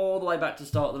go all the way back to the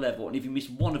start of the level. And if you miss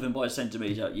one of them by a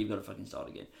centimetre, you've got to fucking start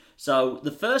again. So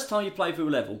the first time you play through a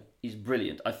level is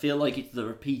brilliant. I feel like it's the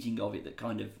repeating of it that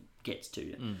kind of gets to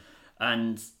you.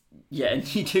 And yeah,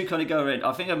 and you do kind of go around.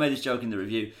 I think I made this joke in the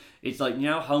review. It's like,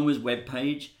 Homer's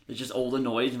webpage, there's just all the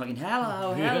noise and fucking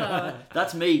hello, hello.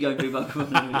 That's me going through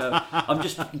Pokemon. And I'm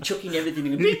just fucking chucking everything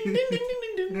and ding, ding, ding, ding,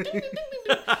 ding, ding, ding,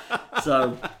 ding.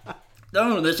 So...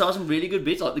 No, there's some really good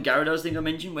bits, like the Gyarados thing I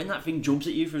mentioned, when that thing jumps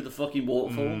at you through the fucking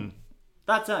waterfall.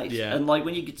 That's ace. Yeah. And like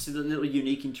when you get to the little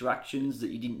unique interactions that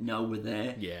you didn't know were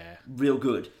there. Yeah. Real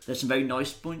good. There's some very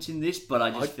nice points in this, but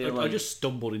I feel like... I just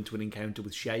stumbled into an encounter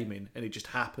with Shaman, and it just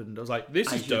happened. I was like, this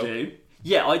is dope. Do.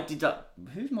 Yeah, I did that.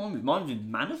 Who's mine with? Mine was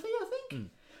with Manaphy, I think.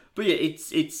 But yeah,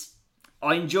 it's...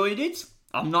 I enjoyed it.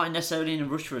 I'm not necessarily in a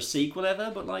rush for a sequel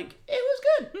ever, but like, it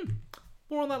was good.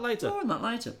 More on that later.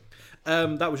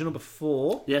 That was your number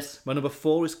 4. Yes. My number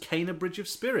 4 is Kena Bridge of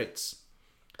Spirits.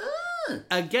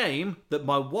 A game that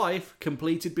my wife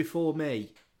completed before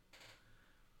me.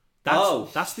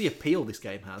 That's the appeal this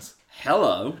game has.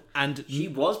 Hello. And she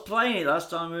was playing it last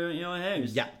time we were at your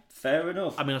house. Yeah. Fair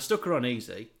enough. I mean, I stuck her on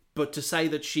easy. But to say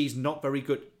that she's not very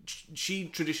good, she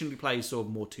traditionally plays sort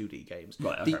of more 2D games.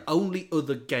 Right, okay. The only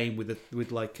other game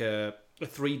with like a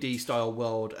 3D style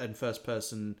world and first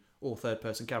person or third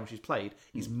person camera she's played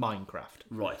is Minecraft.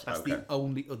 Right, That's okay. the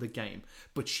only other game.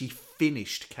 But she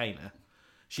finished Kena.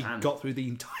 She got through the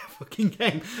entire fucking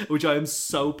game, which I am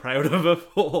so proud of her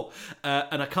for.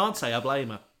 And I can't say I blame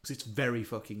her, because it's very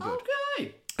fucking good.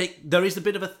 Okay. There is a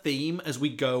bit of a theme as we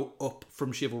go up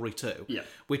from Chivalry 2, Yeah.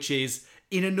 which is,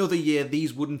 in another year,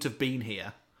 these wouldn't have been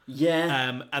here.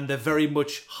 Yeah. And they're very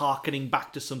much harkening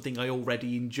back to something I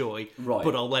already enjoy, Right.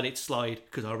 but I'll let it slide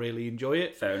because I really enjoy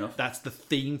it. Fair enough. That's the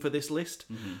theme for this list.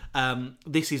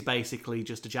 This is basically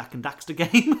just a Jak and Daxter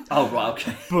game, Oh, right,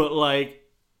 okay. but like,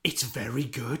 it's very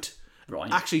good.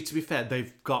 Right. Actually, to be fair,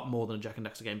 they've got more than a Jak and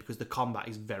Daxter game because the combat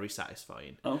is very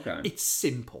satisfying. Okay. It's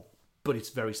simple, but it's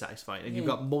very satisfying, and you've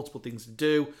got multiple things to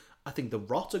do. I think the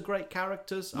Rot are great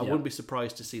characters. I wouldn't be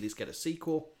surprised to see this get a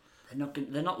sequel.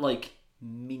 They're not like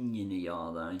minion-y,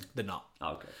 are they? They're not.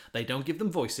 Okay. They don't give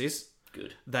them voices.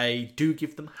 Good. They do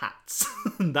give them hats.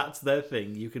 That's their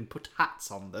thing. You can put hats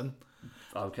on them.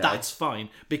 Okay. That's fine,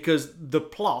 because the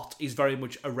plot is very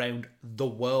much around the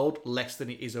world less than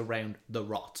it is around the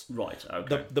Rot. Right,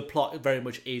 okay. The plot very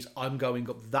much is, I'm going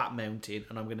up that mountain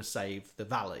and I'm going to save the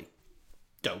valley.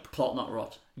 Dope. Plot not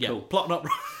rot. Yeah, Cool. plot not...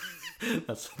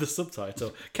 That's the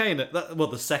subtitle. Kena,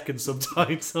 the second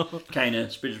subtitle. Kena,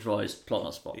 spiritual prize, plot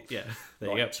not spot. Yeah, there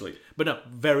Right, you go. sweet. But no,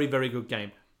 very, very good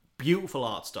game. Beautiful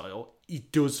art style.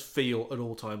 It does feel at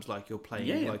all times like you're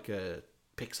playing like a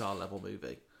Pixar level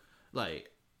movie.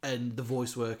 And the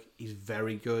voice work is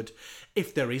very good.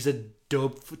 If there is a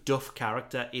duff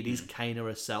character, it is Kena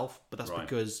herself, but that's Right.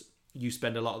 because you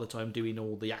spend a lot of the time doing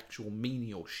all the actual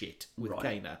menial shit with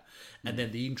Right. Kena, and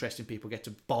then the interesting people get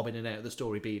to bob in and out of the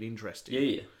story being interesting.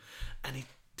 Yeah. And it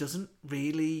doesn't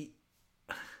really...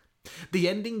 The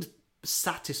ending's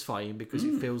satisfying because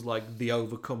it feels like the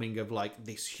overcoming of like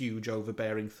this huge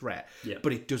overbearing threat, Yeah.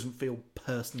 but it doesn't feel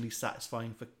personally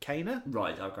satisfying for Kena.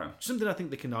 Right, okay. Something I think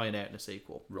they can iron out in a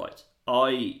sequel. Right.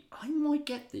 I might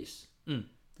get this.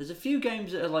 There's a few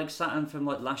games that are like Saturn from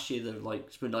like last year that are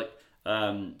like spent like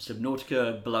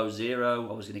Subnautica Below Zero.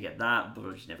 I was going to get that, but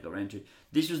I just never got around to it.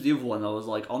 This was the other one I was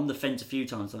like on the fence a few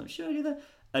times. I'm like, should I do that?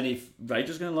 And if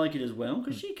Rachel's going to like it as well,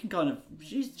 because she can kind of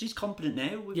she's competent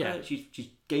now. With she's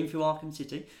game through Arkham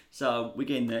City, so we're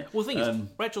getting there. Well, the thing is,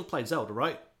 Rachel played Zelda,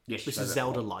 right? Yes, This she is played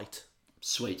Zelda that Light.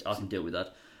 Sweet, I can deal with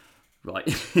that. Right.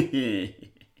 It's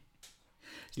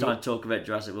time to talk about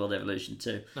Jurassic World Evolution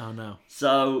 2. Oh no,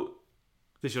 So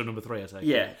this is your number 3, I take.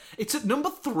 yeah, It's at number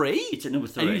 3. it's at number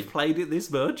 3. And you've played it this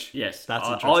much. Yes, That's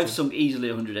I've interesting. sunk easily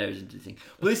 100 hours into the thing.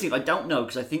 Well, this thing, I don't know,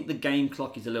 because I think the game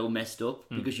clock is a little messed up,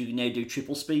 because you can now do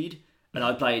triple speed, and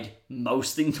I played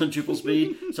most things on triple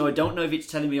speed, so I don't know if it's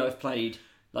telling me I've played,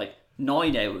 like,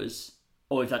 9 hours,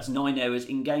 or if that's 9 hours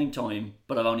in game time,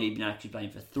 but I've only been actually playing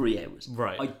for 3 hours.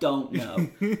 Right. I don't know,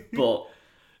 but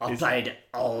I've played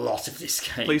a lot of this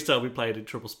game. Please tell me playing in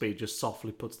triple speed just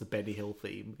softly puts the Benny Hill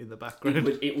theme in the background.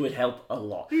 It would help a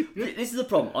lot. This is the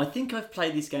problem. I think I've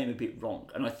played this game a bit wrong,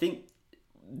 and I think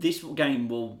this game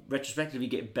will retrospectively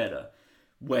get better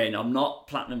when I'm not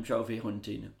platinum trophy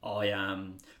hunting. I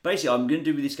am basically I'm going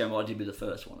to do with this game what I did with the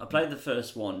first one. I played the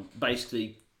first one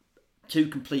basically 2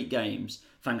 complete games,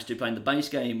 thanks to playing the base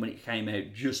game when it came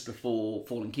out just before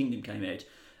Fallen Kingdom came out,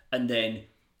 and then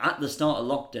at the start of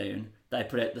lockdown. They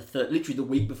put out the third, literally the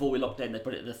week before we locked down, they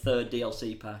put out the 3rd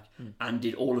DLC pack and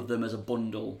did all of them as a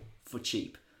bundle for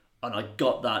cheap. And I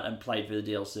got that and played for the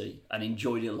DLC and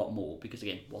enjoyed it a lot more because,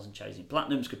 again, wasn't chasing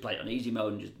platinums, could play it on easy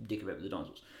mode and just dick about with the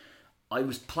dinosaurs. I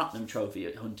was platinum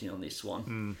trophy hunting on this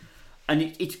one. And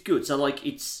it's good. So, like,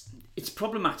 it's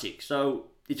problematic. So,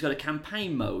 it's got a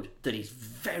campaign mode that is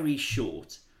very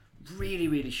short. Really,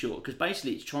 really short. Because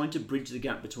basically it's trying to bridge the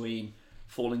gap between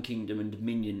Fallen Kingdom and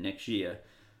Dominion next year.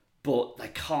 But they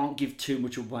can't give too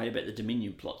much away about the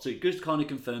Dominion plot. So it just kind of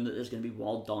confirmed that there's going to be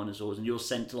wild dinosaurs and you're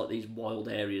sent to like these wild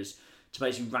areas to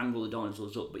basically wrangle the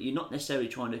dinosaurs up. But you're not necessarily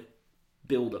trying to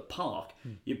build a park.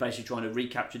 You're basically trying to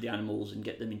recapture the animals and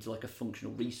get them into like a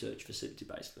functional research facility,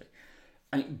 basically.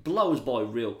 And it blows by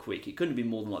real quick. It couldn't be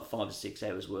more than like 5 or 6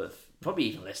 hours worth. Probably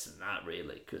even less than that,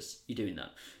 really, because you're doing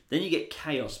that. Then you get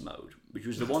Chaos Mode, which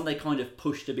was the one they kind of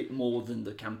pushed a bit more than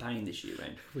the campaign this year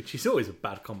round. Which is always a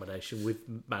bad combination with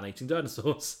man-eating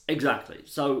dinosaurs. Exactly.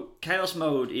 So Chaos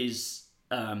Mode is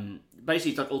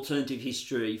basically it's like alternative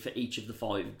history for each of the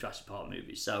 5 Jurassic Park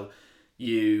movies. So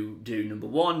you do number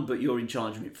 1, but you're in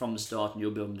charge of it from the start and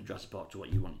you're building the Jurassic Park to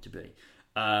what you want it to be.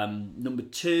 Number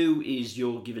 2 is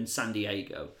you're given San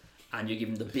Diego. and you give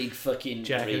him the big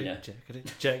fucking arena.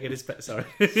 Jagged is better. Sorry.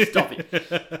 Stop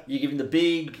it. You give him the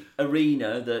big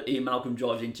arena that Ian Malcolm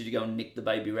drives into to go and nick the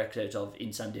Baby Rex out of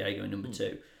in San Diego in number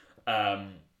 2.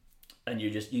 And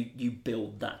you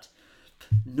build that.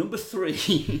 Number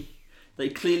 3, they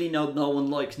clearly know no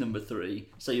one likes number 3,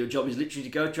 so your job is literally to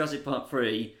go to Jurassic Park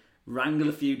 3, wrangle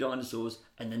a few dinosaurs,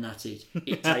 and then that's it.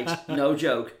 It takes, no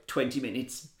joke, 20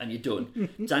 minutes and you're done.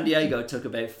 San Diego took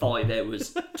about 5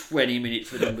 hours, 20 minutes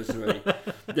for number 3.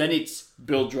 Then it's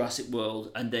build Jurassic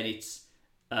World, and then it's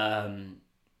the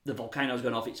volcano's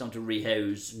gone off, it's on to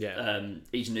rehouse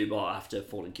Eden Newbar after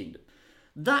Fallen Kingdom.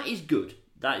 That is good.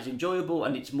 That is enjoyable,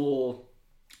 and it's more...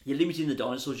 You're limiting the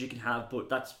dinosaurs you can have, but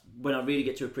that's when I really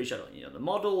get to appreciate the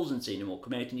models and seeing them all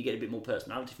come out, and you get a bit more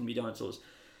personality from your dinosaurs.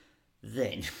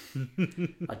 Then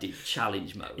I did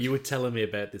challenge mode. You were telling me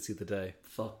about this the other day.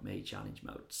 Fuck me, challenge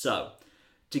mode. So,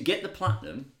 to get the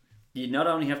platinum, you not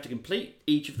only have to complete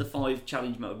each of the 5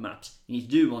 challenge mode maps, you need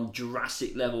to do them on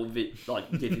Jurassic level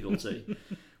difficulty.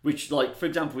 Which, for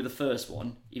example, with the first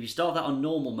one, if you start that on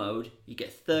normal mode, you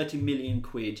get 30 million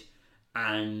quid,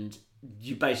 and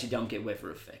you basically don't get weather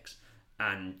effects,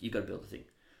 and you've got to build the thing.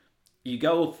 You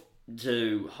go up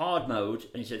to hard mode,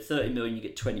 and you said 30 million, you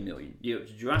get 20 million. You go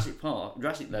to Jurassic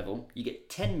level, you get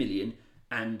 10 million,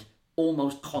 and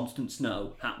almost constant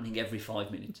snow happening every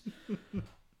 5 minutes.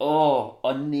 Oh,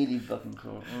 I nearly fucking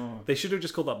cried. Oh. They should have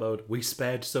just called that mode, we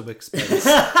spared some expense.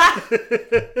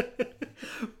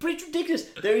 But it's ridiculous.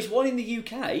 There is one in the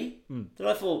UK that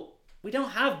I thought, we don't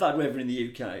have bad weather in the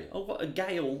UK. Oh, what a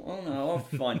gale. Oh, no,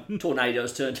 fine.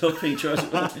 Tornadoes turned up in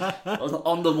Jurassic World. I was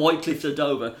on the White Cliffs of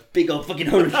Dover. Big old fucking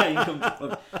hurricane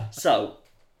comes. So,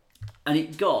 and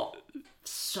it got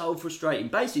so frustrating,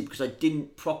 basically because I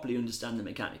didn't properly understand the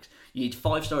mechanics. You need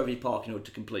 5-star every park in order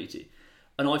to complete it.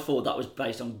 And I thought that was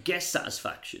based on guest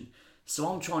satisfaction.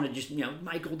 So I'm trying to just,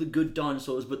 make all the good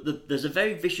dinosaurs, but there's a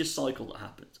very vicious cycle that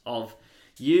happens of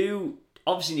you...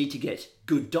 obviously need to get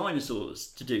good dinosaurs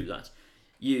to do that.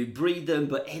 You breed them,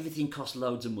 but everything costs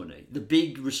loads of money. The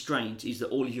big restraint is that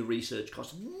all of your research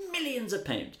costs millions of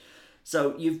pounds.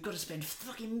 So you've got to spend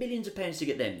fucking millions of pounds to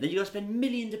get them. Then you've got to spend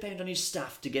millions of pounds on your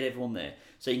staff to get everyone there.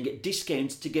 So you can get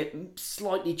discounts to get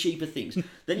slightly cheaper things.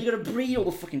 Then you've got to breed all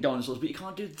the fucking dinosaurs, but you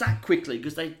can't do that quickly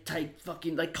because they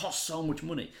cost so much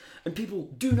money. And people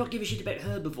do not give a shit about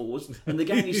herbivores. And the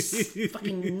game is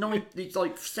fucking it's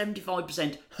like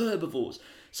 75% herbivores.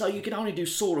 So you can only do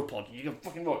sauropods. And you go,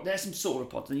 fucking right, there's some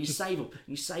sauropods. And you save up, and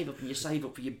you save up, and you save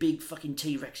up for your big fucking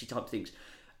T-Rexy type things.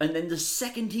 And then the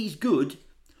second he's good...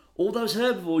 all those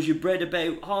herbivores you bred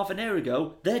about half an hour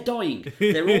ago, they're dying.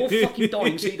 They're all fucking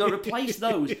dying, so you got to replace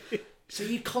those. So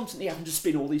you constantly having to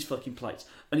spin all these fucking plates.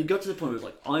 And it got to the point where it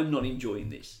was like, I'm not enjoying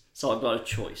this. So I've got a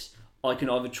choice. I can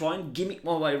either try and gimmick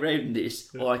my way around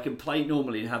this, or I can play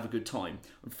normally and have a good time.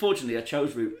 Unfortunately, I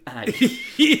chose route A.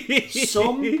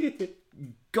 Some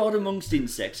god amongst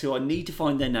insects, who I need to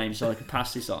find their names so I can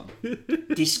pass this on,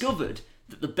 discovered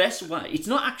that the best way... it's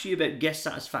not actually about guest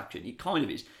satisfaction, it kind of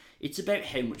is. It's about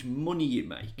how much money you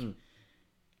make.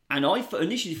 And I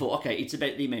initially thought, okay, it's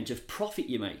about the amount of profit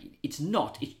you're making. It's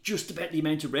not. It's just about the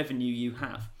amount of revenue you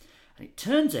have. And it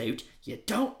turns out you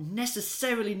don't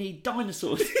necessarily need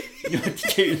dinosaurs in order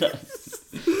to do that.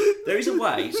 There is a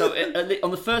way. So on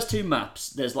the first 2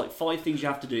 maps, there's 5 things you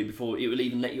have to do before it will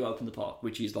even let you open the park,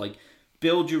 which is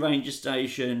build your ranger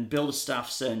station, build a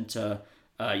staff centre,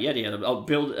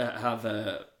 have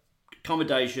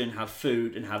accommodation, have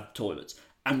food, and have toilets.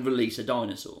 And release a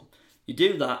dinosaur. You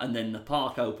do that, and then the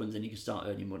park opens, and you can start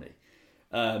earning money.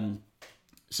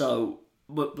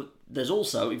 But there's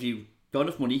also, if you've got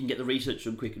enough money, you can get the research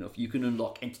done quick enough. You can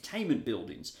unlock entertainment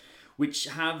buildings, which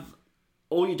have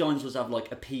all your dinosaurs have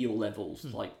appeal levels,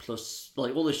 plus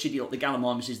all the shitty, the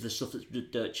Gallimimuses, the stuff that's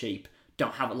dirt cheap,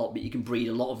 don't have a lot, but you can breed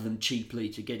a lot of them cheaply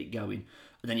to get it going.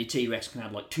 And then your T-Rex can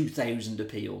have 2,000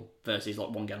 appeal versus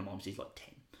one Gallimimus is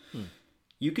 10.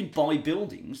 You can buy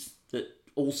buildings that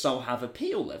also have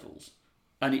appeal levels,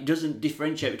 and it doesn't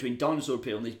differentiate between dinosaur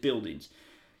appeal and these buildings.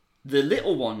 The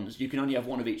little ones, you can only have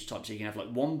one of each type, so you can have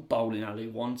one bowling alley,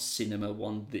 one cinema,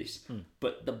 one this.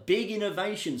 But the big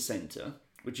innovation centre,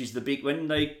 which is the big, when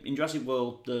they, in Jurassic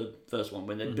World, the first one,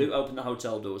 when they open the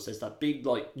hotel doors, there's that big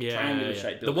triangular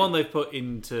shaped building. The one they've put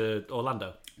into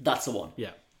Orlando. That's the one.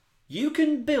 Yeah. You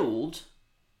can build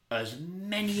as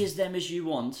many as them as you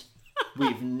want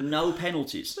with no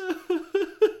penalties.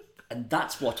 And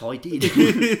that's what I did.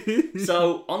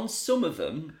 So on some of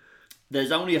them,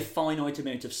 there's only a finite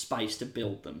amount of space to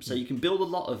build them. So you can build a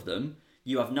lot of them.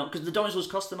 You have no... because the dinosaurs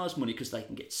cost the most money because they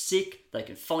can get sick, they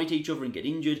can fight each other and get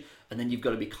injured, and then you've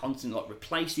got to be constantly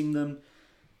replacing them.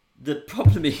 The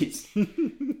problem is,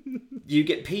 you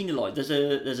get penalised.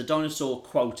 There's a dinosaur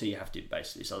quota you have to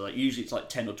basically. So like usually it's like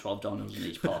 10 or 12 dinosaurs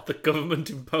in each park. The government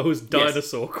imposed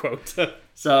dinosaur quota.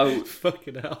 So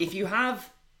fucking hell. If you have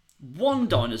one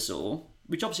dinosaur,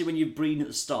 which obviously when you're breeding at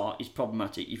the start is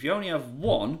problematic. If you only have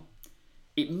one,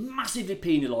 it massively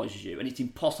penalises you, and it's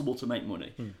impossible to make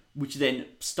money, which then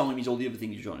stymies all the other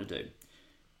things you're trying to do.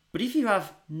 But if you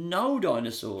have no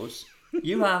dinosaurs,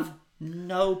 you have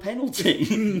no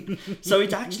penalty. So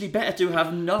it's actually better to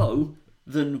have no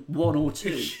than one or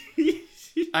two.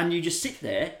 And you just sit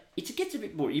there. It gets a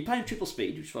bit boring. You're playing triple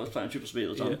speed, which is why I was playing triple speed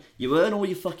all the time. Yeah. You earn all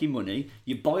your fucking money,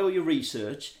 you buy all your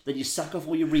research, then you sack off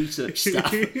all your research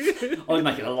staff. I was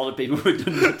making a lot of people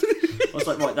redundant. I was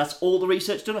like, right, that's all the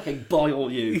research done. Okay, buy all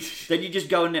you. Then you just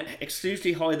go and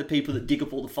exclusively hire the people that dig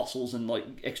up all the fossils and like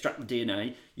extract the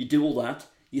DNA. You do all that.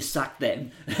 You sack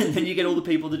them, and then you get all the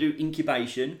people that do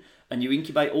incubation, and you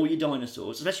incubate all your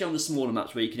dinosaurs, especially on the smaller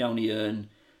maps where you can only earn.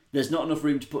 There's not enough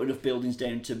room to put enough buildings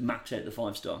down to max out the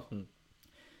 5-star.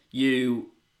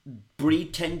 You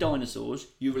breed 10 dinosaurs,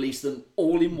 you release them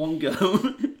all in one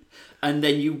go, and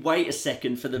then you wait a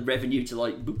second for the revenue to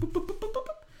like boop, boop, boop, boop, boop, boop.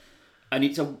 And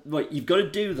it's you've got to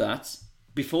do that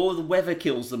before the weather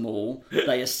kills them all.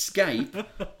 They escape,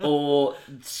 or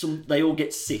they all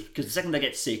get sick, because the second they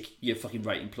get sick, your fucking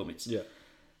rating plummets. Yeah.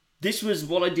 This was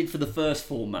what I did for the first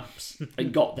 4 maps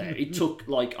and got there. It took,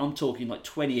 I'm talking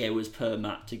 20 hours per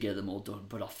map to get them all done,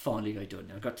 but I finally got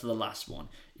done. I got to the last one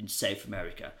in South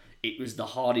America. It was the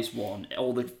hardest one.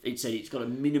 It said it's got a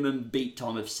minimum beat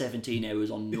time of 17 hours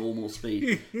on normal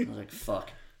speed. I was like, fuck.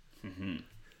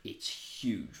 It's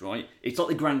huge, right? It's like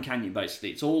the Grand Canyon, basically.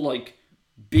 It's all like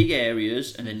big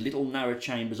areas and then little narrow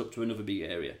chambers up to another big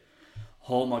area.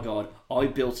 Oh my God. I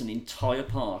built an entire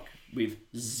park with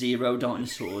 0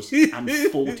 dinosaurs and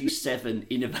 47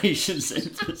 innovation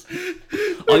centres.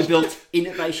 I built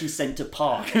Innovation Centre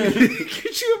Park.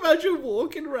 Could you imagine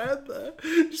walking around there?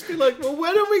 Just be like, well,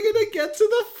 when are we going to get to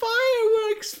the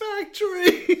fireworks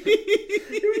factory?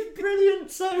 It was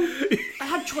brilliant. So I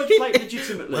had tried to play it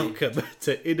legitimately. Welcome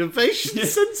to Innovation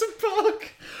Centre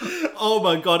Park. Oh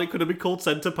my God, it could have been called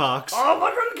Centre Parks. Oh my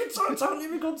God, it could totally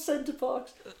be called Centre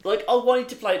Parks. I wanted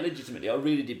to play it legitimately, I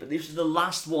really did, but this was the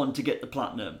last one to get the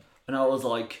platinum, and I was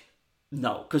like,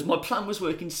 no, because my plan was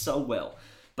working so well.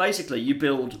 Basically, you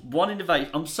build one innovation.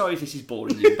 I'm sorry if this is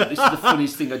boring you, but this is the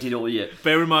funniest thing I did all year.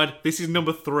 Bear in mind, this is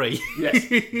number 3.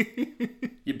 Yes.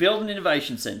 You build an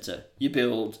innovation centre. You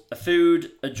build a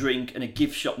food, a drink, and a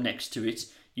gift shop next to it.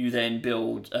 You then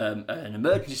build an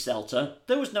emergency shelter.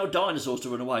 There was no dinosaurs to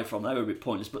run away from. They were a bit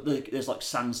pointless, but there's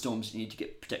sandstorms you need to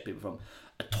protect people from.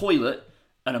 A toilet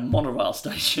and a monorail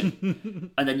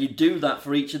station. And then you do that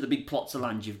for each of the big plots of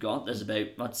land you've got. There's about,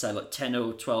 I'd say, 10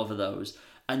 or 12 of those.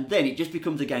 And then it just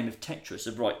becomes a game of Tetris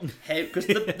of, right, because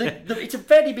it's a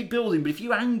very big building, but if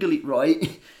you angle it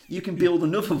right, you can build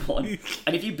another one.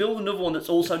 And if you build another one that's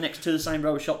also next to the same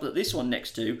row of shop that this one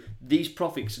next to, these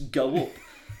profits go up.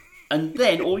 And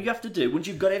then all you have to do, once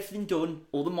you've got everything done,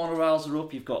 all the monorails are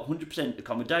up, you've got 100%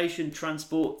 accommodation,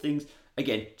 transport, things.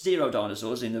 Again, 0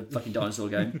 dinosaurs in the fucking dinosaur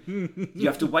game. You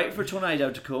have to wait for a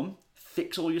tornado to come,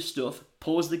 fix all your stuff,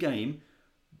 pause the game.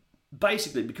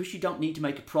 Basically, because you don't need to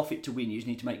make a profit to win, you just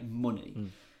need to make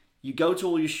money. You go to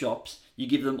all your shops, you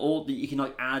give them all, you can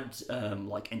add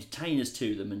entertainers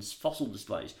to them and fossil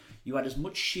displays. You add as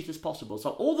much shit as possible.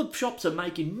 So all the shops are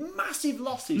making massive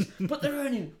losses, but they're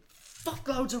earning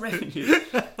fuckloads of revenue. You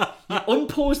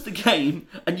unpause the game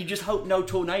and you just hope no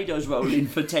tornadoes roll in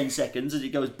for 10 seconds as it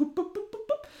goes boop, boop, boop, boop,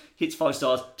 boop. Hits 5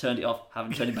 stars, turned it off,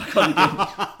 haven't turned it back on again.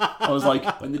 I was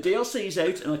like, when the DLC's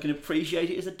out and I can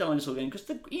appreciate it as a dinosaur game, because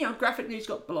graphically it's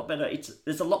got a lot better.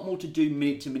 There's a lot more to do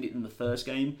minute to minute than the first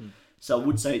game. So I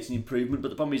would say it's an improvement, but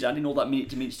the problem is adding all that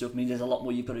minute to minute stuff means there's a lot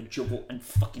more you've got to juggle and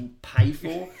fucking pay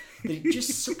for. But it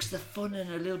just sucks the fun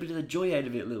and a little bit of the joy out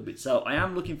of it a little bit. So I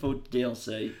am looking forward to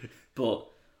DLC, but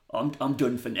I'm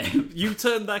done for now. You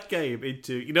turned that game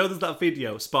into, there's that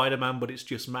video, Spider-Man, but it's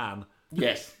just man.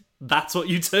 Yes. That's what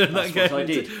you turned that game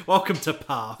into. Welcome to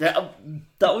Park. That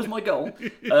was my goal.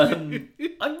 I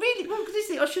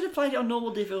should have played it on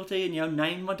normal difficulty and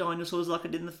named my dinosaurs like I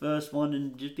did in the first one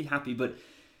and just be happy. But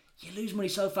you lose money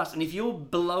so fast, and if you're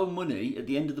below money at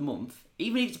the end of the month,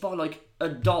 even if it's by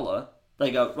 $1,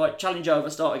 they go, right, challenge over,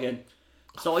 start again.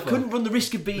 So I couldn't run the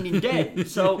risk of being in debt.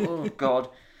 So, oh God.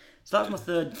 So that was my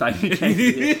third favourite game of the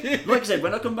year. Like I said,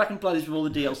 when I come back and play this with all the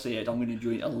DLC out, I'm going to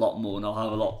enjoy it a lot more and I'll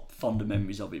have a lot fonder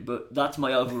memories of it. But that's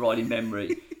my overriding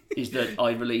memory, is that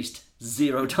I released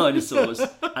 0 dinosaurs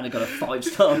and I got a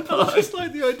 5-star park. I just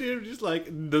like the idea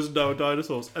of there's no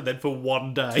dinosaurs, and then for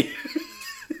one day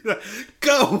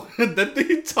Go! And then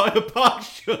the entire park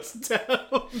shuts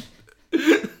down.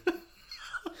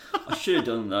 I should have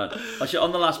done that.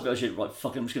 On the last bit, I should I'm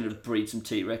just going to breed some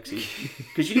T-Rexes.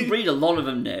 Because you can breed a lot of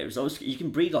them now. So you can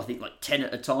breed, I think, 10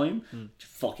 at a time.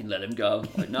 Just fucking let them go.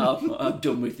 No, I'm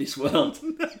done with this world.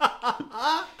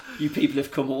 You people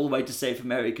have come all the way to South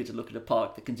America to look at a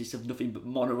park that consists of nothing but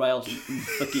monorails and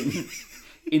fucking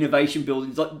innovation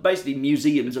buildings. Basically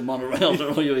museums and monorails are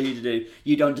all you're here to do.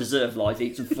 You don't deserve life.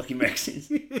 Eat some fucking Rexes.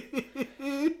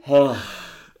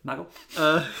 Maggle?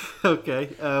 Okay.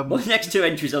 Well, the next two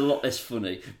entries are a lot less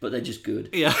funny, but they're just good.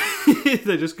 Yeah,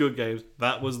 they're just good games.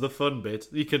 That was the fun bit.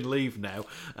 You can leave now.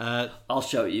 I'll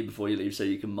show it you before you leave so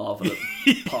you can marvel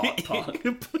at Park.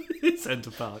 Centre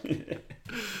Park.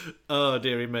 Oh,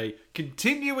 dearie me.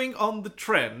 Continuing on the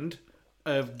trend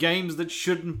of games that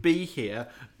shouldn't be here,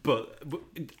 but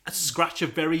scratch a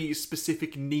very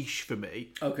specific niche for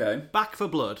me. Okay. Back 4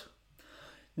 Blood.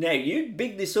 Now, you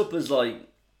big this up as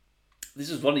this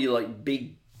is one of your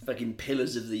big fucking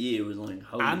pillars of the year. Was holy and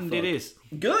fuck. It is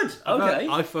good. Okay,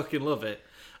 I fucking love it.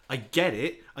 I get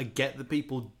it. I get that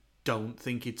people don't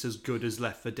think it's as good as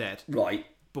Left 4 Dead. Right.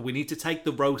 But we need to take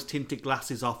the rose-tinted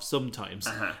glasses off sometimes.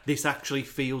 This actually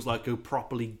feels like a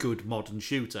properly good modern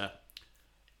shooter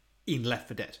in Left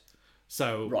 4 Dead.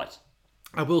 So, right.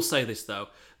 I will say this though: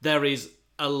 there is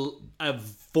a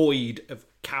void of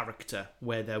character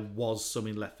where there was some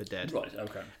in Left 4 Dead. Right,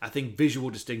 okay. I think visual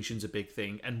distinction's a big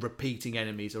thing, and repeating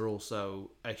enemies are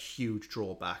also a huge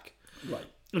drawback. Right.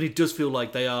 And it does feel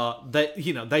like they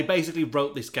basically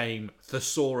wrote this game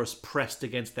thesaurus pressed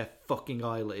against their fucking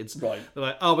eyelids. Right. They're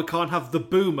like, oh, we can't have the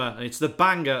boomer and it's the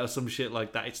banger or some shit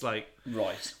like that. It's like,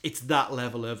 right. It's that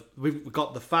level of, we've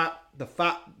got the fat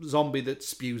zombie that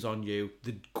spews on you,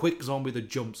 the quick zombie that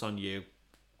jumps on you,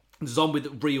 the zombie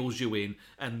that reels you in,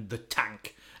 and the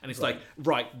tank. And it's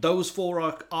those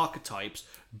 4 archetypes,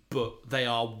 but they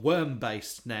are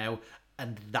worm-based now,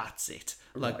 and that's it.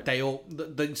 Like, they all,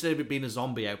 instead of it being a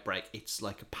zombie outbreak, it's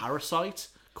like a parasite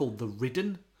called the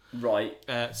Ridden. Right.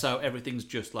 So everything's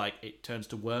just it turns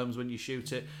to worms when you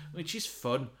shoot it, which is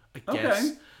fun, I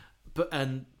guess.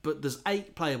 Okay. But there's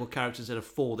 8 playable characters instead of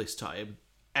 4 this time,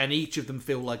 and each of them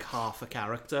feel like half a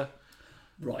character.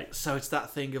 Right. So it's that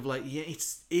thing of it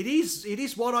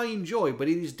is what I enjoy, but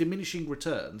it is diminishing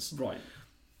returns. Right.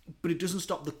 But it doesn't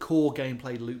stop the core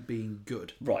gameplay loop being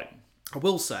good. Right. I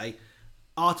will say,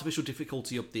 artificial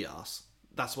difficulty up the arse.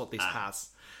 That's what this has.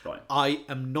 Right. I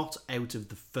am not out of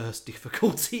the first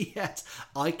difficulty yet.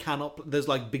 I cannot. There's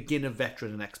beginner,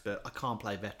 veteran, and expert. I can't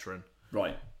play veteran.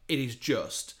 Right. It is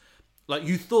just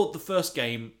you thought the first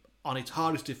game on its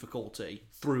hardest difficulty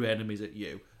threw enemies at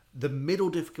you. The middle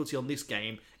difficulty on this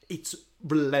game, it's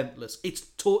relentless. It's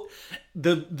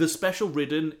the special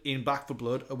Ridden in Back 4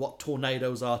 Blood are what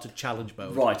tornadoes are to challenge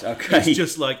mode. Right, okay. It's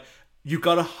just you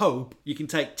gotta hope you can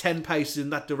take 10 paces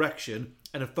in that direction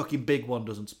and a fucking big one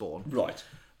doesn't spawn. Right.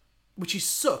 Which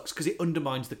sucks because it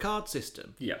undermines the card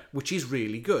system. Yeah. Which is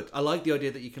really good. I like the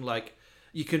idea that you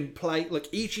can play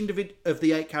each individual of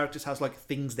the 8 characters has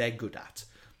things they're good at.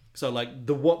 So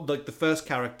the first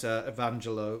character,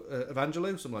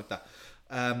 Evangelo, something like that.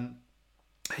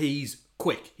 He's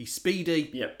quick, he's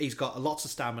speedy, he's got lots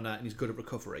of stamina, and he's good at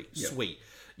recovery. Yep. Sweet.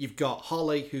 You've got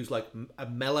Holly, who's a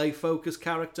melee focused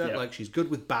character. Yep. She's good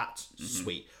with bats. Mm-hmm.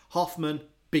 Sweet. Hoffman,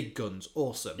 big guns,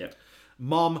 awesome. Yep.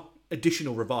 Mom,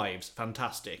 additional revives,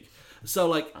 fantastic.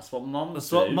 So that's what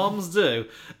moms do.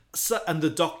 So, and the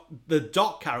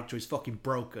doc character is fucking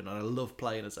broken, and I love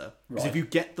playing as her because if you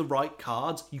get the right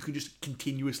cards, you can just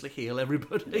continuously heal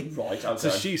everybody. Right. Okay. So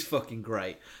she's fucking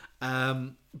great.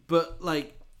 But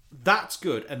that's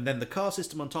good. And then the card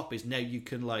system on top is now you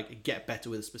can get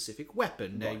better with a specific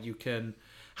weapon. Now you can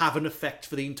have an effect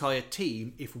for the entire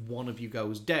team if one of you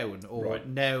goes down, or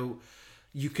now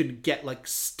you can get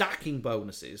stacking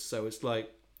bonuses. So it's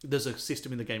there's a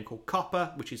system in the game called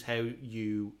Copper, which is how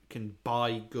you can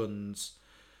buy guns.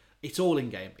 It's all in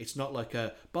game. It's not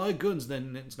a buy guns,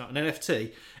 then it's not an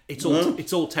NFT. It's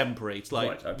all temporary. It's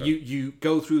you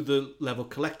go through the level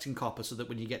collecting copper so that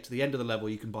when you get to the end of the level,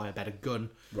 you can buy a better gun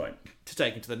to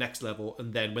take it to the next level,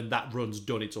 and then when that run's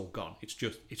done, it's all gone. It's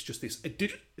just this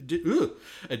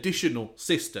additional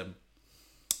system.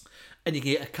 And you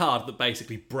can get a card that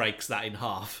basically breaks that in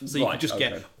half. So you can just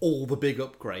get all the big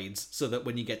upgrades so that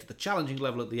when you get to the challenging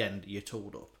level at the end, you're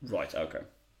tooled up. Right, okay.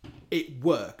 It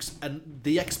works. And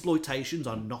the exploitations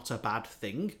are not a bad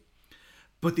thing.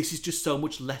 But this is just so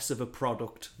much less of a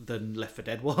product than Left 4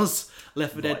 Dead was.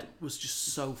 Left 4 Dead was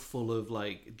just so full of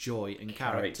joy and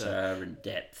character. And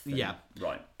depth. Yeah.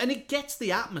 Right. And it gets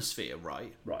the atmosphere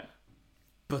right. Right.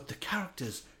 But the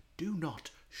characters do not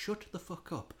shut the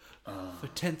fuck up for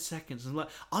 10 seconds. And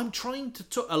I'm trying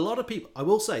to a lot of people. I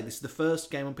will say this is the first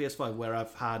game on PS5 where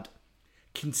I've had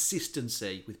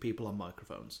consistency with people on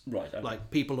microphones. Right. Okay.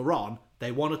 Like, people are on,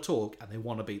 they want to talk, and they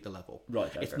want to beat the level. Right.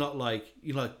 Okay. It's not like,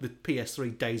 like the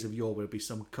PS3 days of yore where it'd be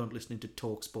some cunt listening to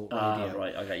TalkSport radio.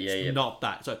 Right. Okay. Yeah. It's not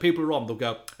that. So people are on, they'll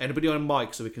go, anybody on a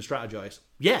mic so we can strategize?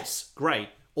 Yes. Great.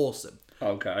 Awesome.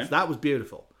 Okay. So that was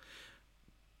beautiful.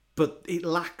 But it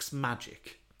lacks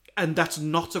magic. And that's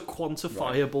not a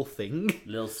quantifiable thing.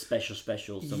 Little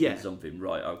special, something.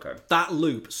 Right, okay. That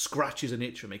loop scratches an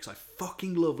itch for me because I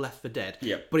fucking love Left 4 Dead.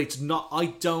 Yeah. But it's not, I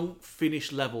don't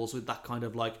finish levels with that kind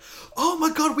of like, oh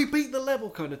my god, we beat the level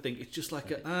kind of thing. It's just like,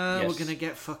 we're going to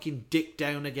get fucking dick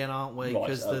down again, aren't we?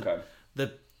 Because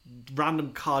the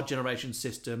random card generation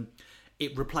system,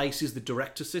 it replaces the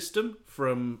director system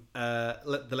from the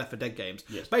Left 4 Dead games.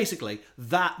 Yes. Basically,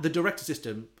 the director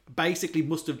system basically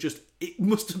must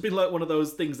have been like one of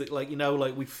those things that, like,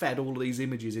 like we fed all of these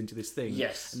images into this thing.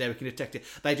 Yes. And now we can detect it.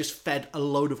 They just fed a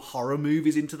load of horror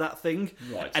movies into that thing.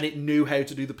 Right. And it knew how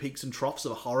to do the peaks and troughs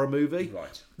of a horror movie.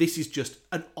 Right. This is just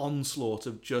an onslaught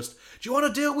of just, do you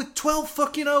want to deal with 12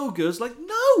 fucking ogres? Like,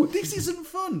 no, this isn't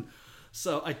fun.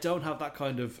 So I don't have that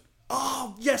kind of,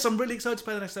 oh, yes, I'm really excited to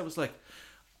play the next level. It's like,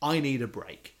 I need a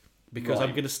break. Because I'm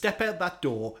going to step out that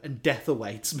door and death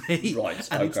awaits me. Right,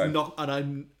 and okay. it's not,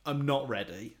 and I'm not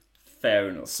ready. Fair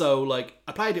enough. So, like,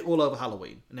 I played it all over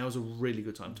Halloween, and that was a really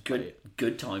good time to play it.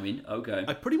 Good timing, okay.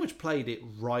 I pretty much played it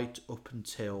right up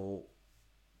until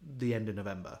the end of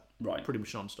November. Right. Pretty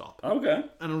much non-stop. Okay.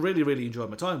 And I really, really enjoyed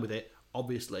my time with it.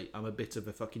 Obviously, I'm a bit of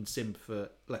a fucking simp for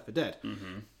Left 4 Dead.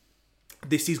 Mm-hmm.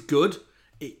 This is good.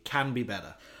 It can be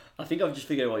better. I think I've just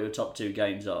figured out what your top 2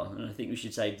 games are, and I think we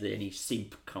should save any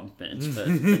simp comments for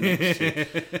next year.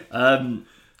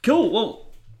 Cool.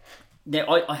 Well, now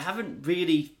I haven't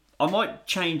really. I might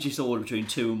change this order between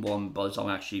 2 and 1 by the time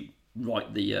I actually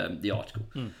write the article,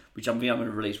 which I'm going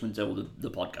to release when all the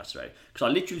podcasts are out. Because I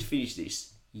literally finished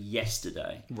this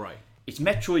yesterday. Right. It's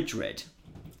Metroid Dread.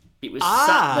 It was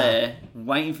sat there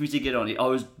waiting for me to get on it. I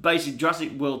was basically,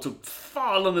 Jurassic World took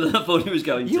far longer than I thought it was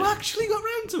going to. You actually got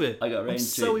round to it. I got round to it. I'm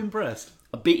so impressed.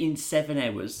 I beat in 7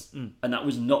 hours, and that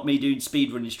was not me doing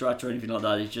speedrunning strats or anything like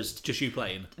that. It's just you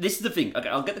playing. This is the thing. Okay,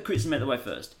 I'll get the criticism out of the way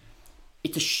first.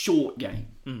 It's a short game.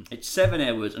 It's 7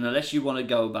 hours, and unless you want to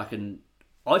go back and,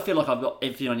 I feel like I've got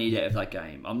everything I need out of that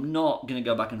game. I'm not going to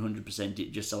go back and 100%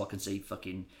 it just so I can see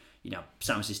fucking,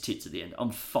 Samus's tits at the end.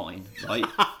 I'm fine, right?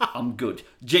 I'm good.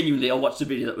 Genuinely, I watched a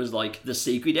video that was like the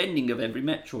secret ending of every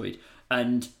Metroid,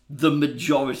 and the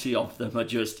majority of them are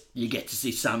just, you get to see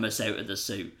Samus out of the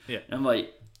suit. Yeah. And I'm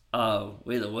like, oh,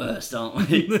 we're the worst, aren't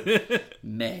we?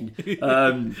 Men.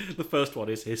 The first one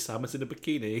is, here's Samus in a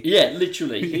bikini. Yeah,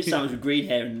 literally. Here's Samus with green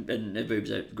hair and her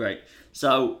boobs out. Great.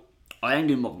 So, I ain't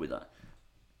going to bother with that.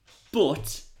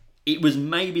 But it was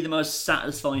maybe the most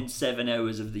satisfying 7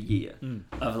 hours of the year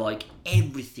of like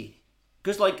everything.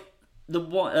 Because like the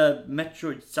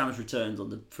Metroid Samus Returns on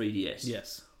the 3DS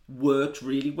Yes. works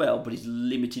really well, but it's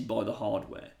limited by the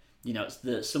hardware.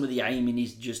 It's some of the aiming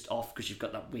is just off because you've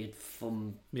got that weird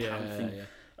thumb pan thing.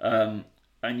 Yeah.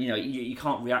 And you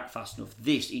can't react fast enough.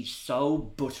 This is so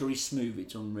buttery smooth,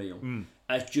 it's unreal.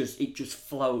 It just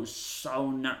flows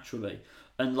so naturally.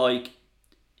 And like,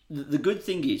 the good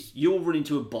thing is, you'll run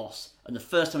into a boss, and the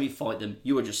first time you fight them,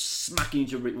 you are just smacking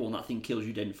into a brick wall, and that thing kills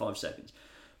you dead in 5 seconds.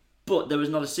 But there was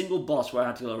not a single boss where I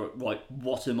had to go, right,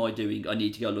 what am I doing? I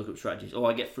need to go look up strategies. Or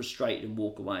I get frustrated and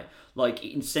walk away. Like,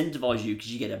 it incentivises you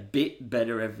because you get a bit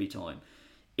better every time.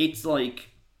 It's like,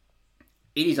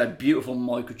 it is a beautiful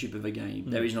microchip of a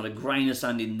game. There is not a grain of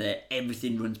sand in there.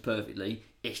 Everything runs perfectly.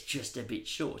 It's just a bit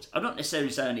short. I'm not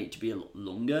necessarily saying it to be a lot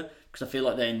longer, because I feel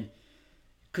like then,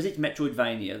 because it's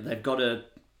Metroidvania, they've got a...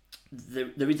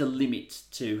 There is a limit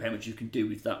to how much you can do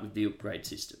with that with the upgrade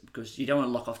system, because you don't want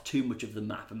to lock off too much of the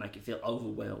map and make it feel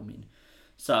overwhelming.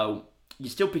 So you're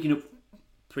still picking up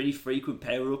pretty frequent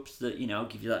power-ups that,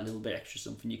 give you that little bit extra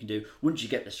something you can do once you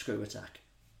get the screw attack.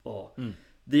 Or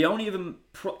the only of them...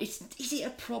 is it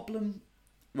a problem?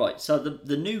 Right, so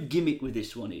the new gimmick with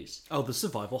this one is... Oh, the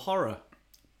survival horror.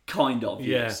 Kind of,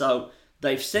 yeah. Yeah. So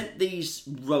they've sent these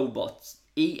robots,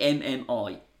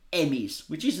 Emmys,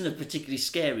 which isn't a particularly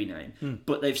scary name,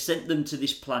 but they've sent them to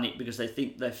this planet because they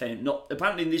think they found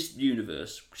apparently in this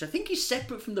universe, which I think is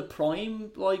separate from the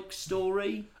Prime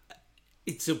story.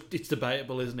 It's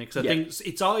debatable, isn't it? Because I think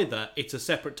it's either it's a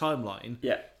separate timeline,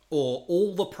 Yeah. or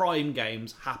all the Prime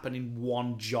games happen in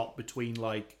one jot between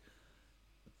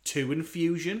 2 and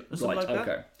Fusion or something like that.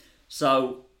 Okay.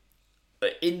 So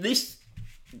in this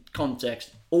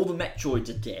context, all the Metroids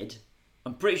are dead.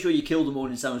 I'm pretty sure you killed them all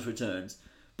in Samus Returns.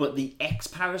 but the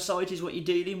X-Parasite is what you're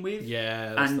dealing with.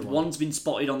 Yeah, that's and the one. One's been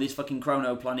spotted on this fucking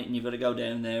Chrono planet, and you've got to go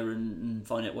down there and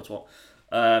find out what's what.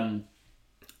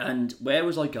 And where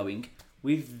was I going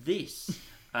with this?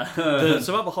 The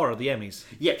survival horror, the Emmys.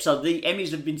 Yep, so the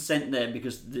Emmys have been sent there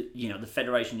because the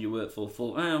federation you work for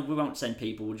we won't send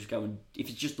people, we'll just go and if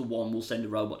it's just the one, we'll send a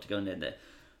robot to go in there.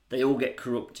 They all get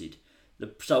corrupted.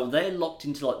 So they're locked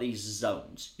into like these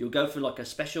zones. You'll go through like a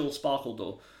special sparkle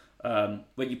door.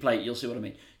 When you play it, you'll see what I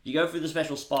mean. You go through the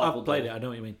special sparkle door. I've played it, I know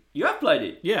what you mean. You have played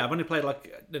it? Yeah, I've only played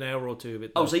like an hour or two of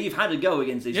it. Though. Oh, so you've had a go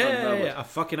against these fucking robots? Yeah, I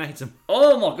fucking hate them.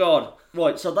 Oh my god.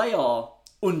 Right, so they are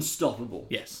unstoppable.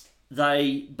 Yes. They're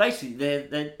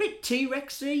a bit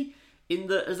T-Rexy in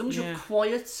that as long as you're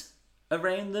quiet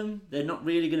around them, they're not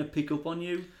really going to pick up on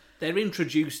you. They're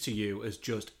introduced to you as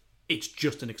it's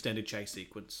just an extended chase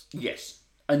sequence. Yes.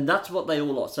 And that's what they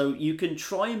all are. So you can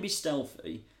try and be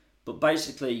stealthy, but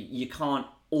basically you can't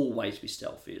always be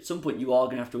stealthy. At some point you are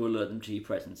going to have to alert them to your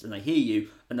presence, and they hear you,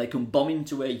 and they can bomb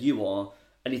into where you are,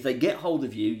 and if they get hold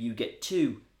of you, you get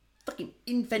 2 fucking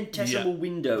infinitesimal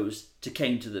windows to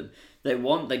counter them. They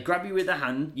grab you with a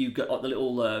hand. You got like the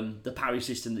little the parry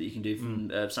system that you can do from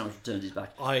Samus Returns is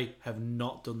back. I have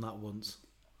not done that once.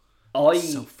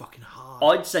 It's so fucking hard.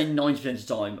 I'd say 90% of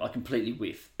the time I completely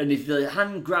whiff. And if the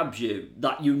hand grabs you,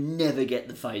 that you never get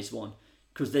the phase one.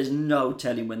 Because there's no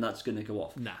telling when that's going to go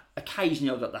off. Nah.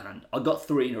 Occasionally I got the hand. I got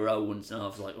 3 in a row once and I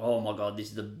was like, oh my god, this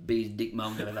is the biggest dick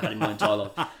moment I've ever had in my entire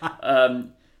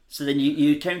life. So then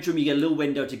you counter them, you get a little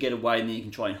window to get away, and then you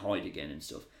can try and hide again and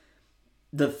stuff.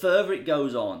 The further it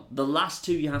goes on, the last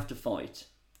 2 you have to fight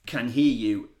can hear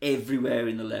you everywhere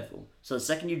in the level. So the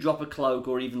second you drop a cloak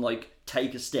or even like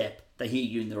take a step, they hear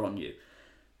you and they're on you.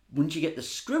 Once you get the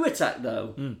screw attack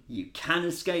though, you can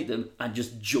escape them and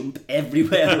just jump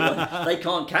everywhere. They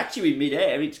can't catch you in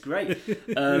midair, it's great.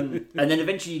 And then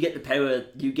eventually you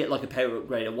get like a power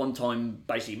upgrade, a one-time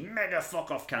basically mega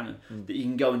fuck off cannon that you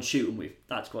can go and shoot them with.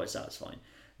 That's quite satisfying.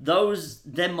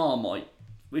 They're Marmite.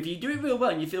 If you do it real well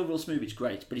and you feel real smooth, it's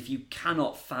great. But if you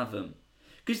cannot fathom,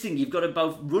 because you've got to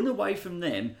both run away from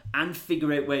them and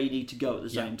figure out where you need to go at the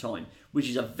same time, which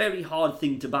is a very hard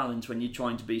thing to balance when you're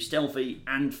trying to be stealthy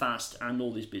and fast and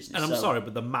all this business. And I'm sorry,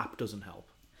 but the map doesn't help.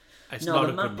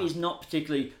 The map is not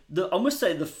particularly... I must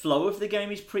say the flow of the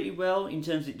game is pretty well in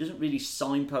terms of it doesn't really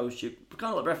signpost you.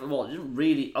 Kind of like Breath of the Wild, it doesn't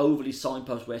really overly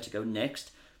signpost where to go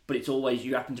next, but it's always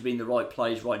you happen to be in the right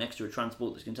place right next to a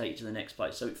transport that's going to take you to the next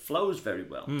place. So it flows very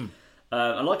well.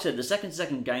 And like I said, the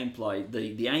second gameplay,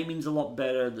 the aiming's a lot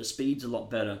better, the speed's a lot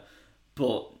better,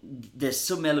 but there's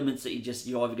some elements that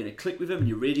you're either going to click with them and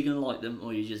you're really going to like them,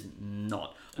 or you're just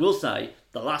not. We'll say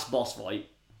the last boss fight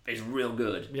is real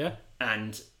good. Yeah.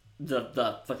 And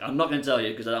I'm not going to tell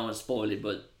you because I don't want to spoil it,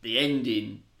 but the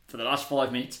ending for the last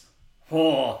 5 minutes,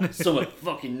 something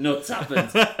fucking nuts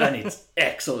happens, and it's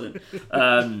excellent.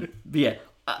 But yeah.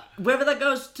 Whether that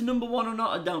goes to number 1 or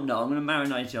not, I don't know. I'm going to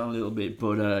marinate it on a little bit.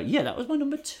 But that was my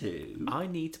number 2. I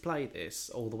need to play this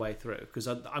all the way through because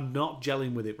I'm not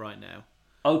gelling with it right now.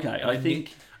 Okay, I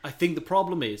think the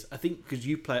problem is, because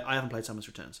I haven't played Samus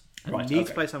Returns. I need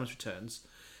to play Samus Returns,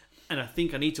 and I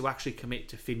think I need to actually commit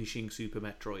to finishing Super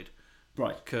Metroid.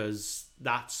 Right. Because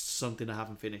that's something I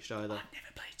haven't finished either. I've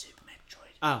never played Super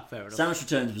Metroid. Ah, fair enough. Samus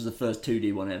Returns was the first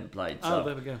 2D one I ever played. So,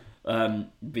 there we go.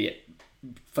 But yeah,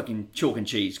 fucking chalk and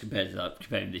cheese comparing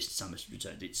this to Samus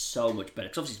Returns. It's so much better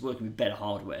because obviously it's working with better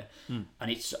hardware, and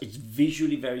it's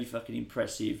visually very fucking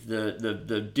impressive.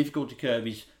 The difficulty curve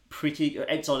is pretty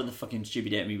outside of the fucking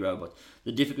stupid enemy robot.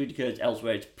 The difficulty curve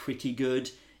elsewhere it's pretty good.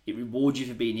 It rewards you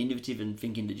for being innovative and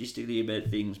thinking logistically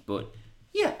about things. But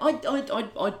yeah,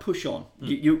 I'd push on.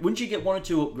 Once you get 1 or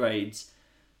 2 upgrades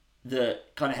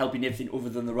that kind of help in everything other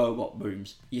than the robot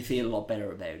booms, you feel a lot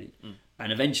better about it.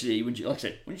 And eventually, once you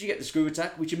get the screw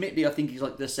attack, which admittedly I think is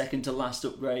like the second to last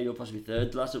upgrade or possibly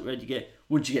third to last upgrade you get,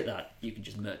 once you get that, you can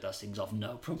just murk those things off,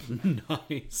 no problem.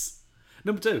 Nice.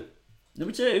 Number 2.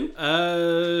 Number 2?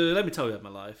 Let me tell you about my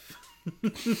life.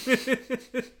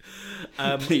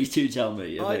 Please do tell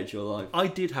me about your life. I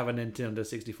did have a Nintendo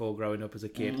 64 growing up as a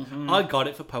kid. I got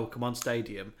it for Pokemon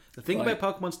Stadium. The thing about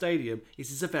Pokemon Stadium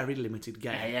is it's a very limited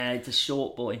game. Yeah, it's a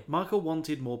short boy. Michael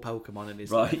wanted more Pokemon in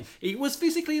his life. It was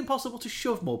physically impossible to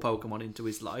shove more Pokemon into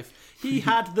his life. He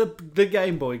had the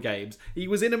Game Boy games. He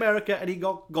was in America and he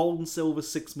got gold and silver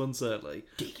 6 months early.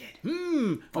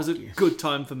 It was a good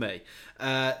time for me.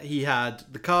 He had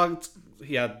the cards.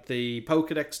 He had the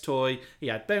Pokedex toy, he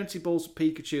had bouncy balls for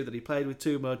Pikachu that he played with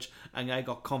too much, and they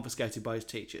got confiscated by his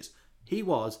teachers. He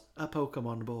was a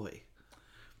Pokemon boy.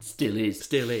 Still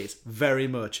is. Very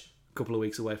much. A couple of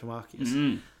weeks away from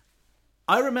Arceus.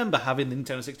 I remember having the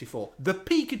Nintendo 64, the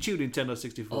Pikachu Nintendo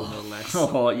 64, no less.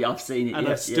 Oh, yeah, I've seen it. And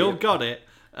yeah, I've still got it.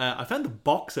 I found the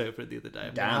box out for it the other day.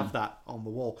 I'm going to Damn. have that on the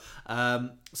wall.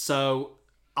 So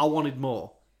I wanted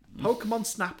more. Pokemon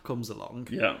Snap comes along.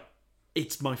 Yeah.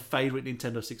 It's my favourite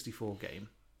Nintendo 64 game.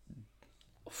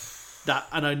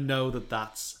 And I know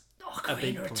that's a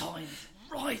big Ocarina of Time,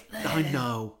 right there.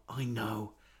 I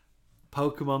know.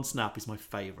 Pokemon Snap is my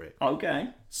favourite. Okay.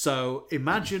 So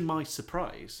imagine my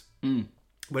surprise when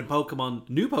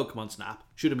new Pokemon Snap,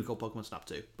 should have been called Pokemon Snap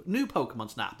 2, but new Pokemon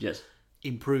Snap Yes.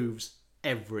 improves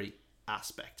every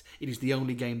aspect. It is the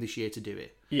only game this year to do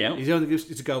it. Yeah. It's the only game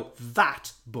to go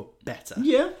that, but better.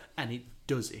 Yeah. And it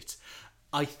does it.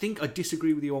 I think I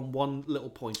disagree with you on one little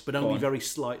point, but only very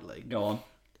slightly. Go on.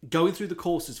 Going through the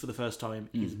courses for the first time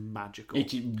is magical.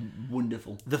 It's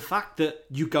wonderful. The fact that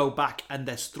you go back and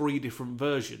there's 3 different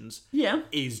versions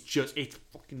is just, it's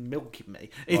fucking milking me.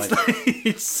 It's Right.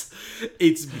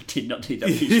 it's Did not do that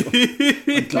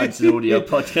visual. I'm glad it's an audio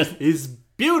podcast. It's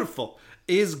beautiful.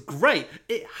 Is great.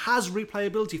 It has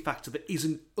replayability factor that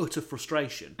isn't utter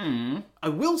frustration. I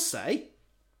will say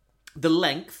the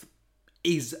length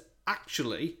is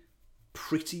actually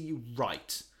pretty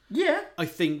right. Yeah. I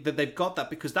think that they've got that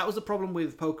because that was the problem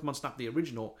with Pokemon Snap, the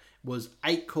original, was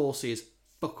 8 courses,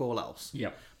 fuck all else.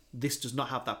 Yep. This does not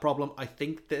have that problem. I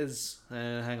think there's,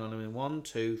 hang on a minute, 1,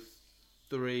 2,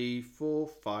 3, 4,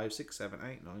 5, 6, 7,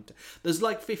 8, 9, 10. There's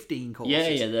like 15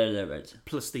 courses. Yeah, they're right.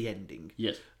 Plus the ending.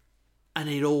 Yes. And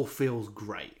it all feels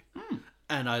great.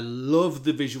 And I love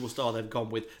the visual style they've gone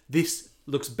with. This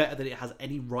looks better than it has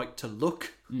any right to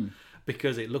look.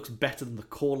 Because it looks better than the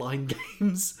Core Line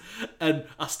games. And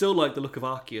I still like the look of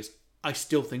Arceus. I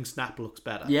still think Snap looks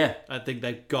better. Yeah. I think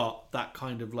they've got that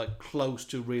kind of like close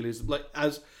to realism. Like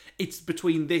as it's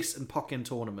between this and Pokken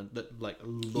Tournament that like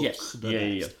looks the best.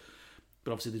 Yeah.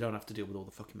 But obviously they don't have to deal with all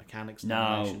the fucking mechanics. And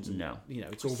animations and, you know,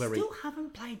 it's all very... Still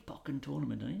haven't played Pokken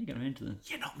Tournament. I need to get into them.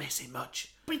 You're not missing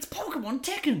much. But it's Pokemon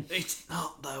Tekken. It's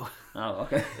not though. Oh,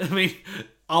 okay. I mean,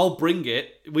 I'll bring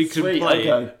it. We can Sweet,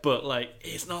 play okay. it, but like,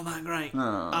 it's not that great.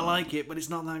 I like it, but it's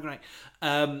not that great.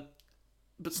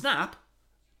 But Snap,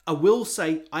 I will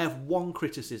say, I have one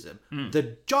criticism: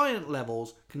 the giant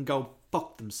levels can go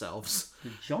fuck themselves.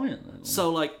 The giant level. So,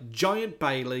 like, giant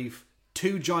Bayleaf,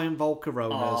 2 giant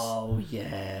Volcaronas. Oh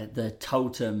yeah, the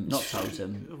totem, not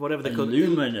totem, whatever they call it.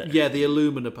 Illumina. Yeah, the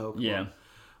Illumina Pokemon. Yeah.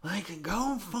 They can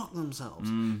go and fuck themselves.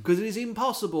 Because it is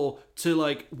impossible to,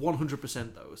 like,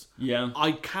 100% those. Yeah.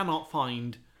 I cannot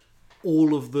find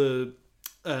all of the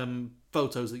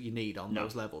photos that you need on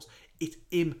those levels. It's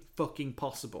fucking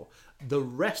possible. The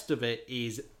rest of it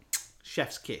is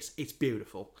chef's kiss. It's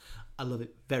beautiful. I love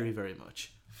it very, very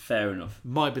much. Fair enough.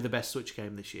 Might be the best Switch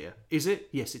game this year. Is it?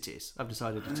 Yes, it is. I've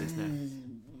decided it is now.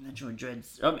 Metroid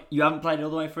Dreads. You haven't played it all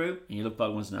the way through, and you look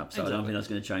Pokemon Snap, so I don't think that's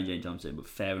going to change anytime soon, but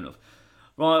fair enough.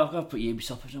 Right, I've got to put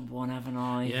Ubisoft as number 1, haven't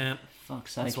I? Yeah.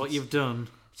 Fuck's sake. That's what you've done.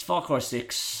 It's Far Cry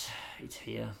 6. It's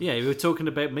here. Yeah, you were talking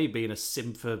about me being a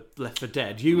sim for Left 4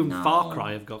 Dead. You and Far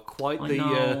Cry have got quite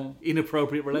the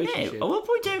inappropriate relationship. Yeah, I will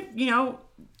point out,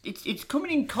 it's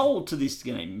coming in cold to this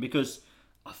game because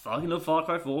I fucking love Far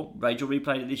Cry 4. Rachel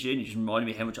replayed it this year and it just reminded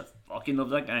me how much I fucking love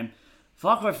that game.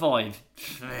 Far Cry 5,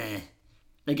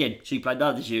 again, she played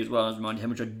that this year as well. I was reminded how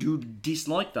much I do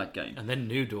dislike that game. And then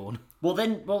New Dawn. Well,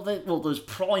 there's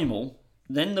Primal.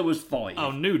 Then there was 5.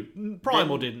 Oh,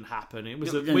 Primal didn't happen. It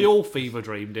was we all fever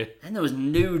dreamed it. Then there was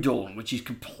New Dawn, which is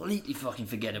completely fucking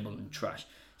forgettable and trash.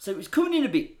 So it was coming in a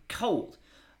bit cold,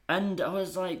 and I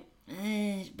was like,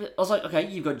 but I was like, okay,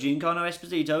 you've got Giancarlo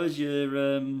Esposito as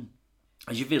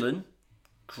your villain.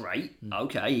 Great.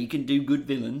 Okay, he can do good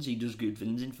villains. He does good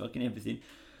villains in fucking everything.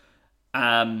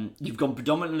 You've gone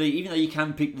predominantly, even though you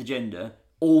can pick the gender,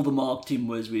 all the marketing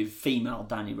was with female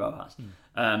Dani Rojas.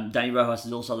 Dani Rojas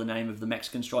is also the name of the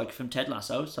Mexican striker from Ted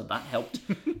Lasso, so that helped.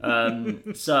 The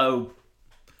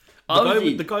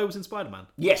guy who was in Spider-Man.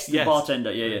 Yes, the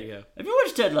bartender. Yeah. Have you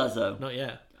watched Ted Lasso? Not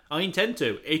yet. I intend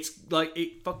to. It's like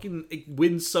it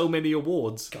wins so many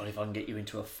awards. God, if I can get you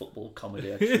into a football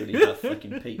comedy, I truly have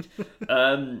fucking peaked.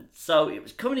 So it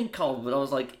was coming in cold, but I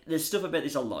was like, there's stuff about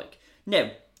this I like.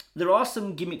 Now, there are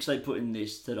some gimmicks they put in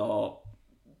this that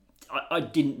I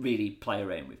didn't really play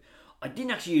around with. I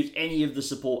didn't actually use any of the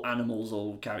support animals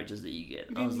or characters that you get.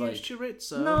 I was like,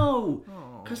 Chorizo? No,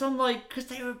 because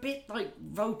they were a bit like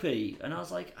ropey, and I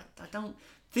was like, I don't.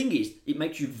 Thing is, it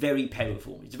makes you very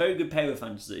powerful. It's a very good power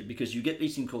fantasy because you get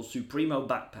these things called Supremo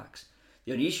backpacks.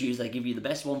 The only issue is they give you the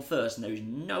best one first, and there is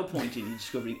no point in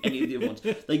discovering any of the other ones.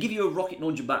 They give you a rocket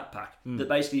launcher backpack that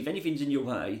basically, if anything's in your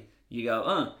way, You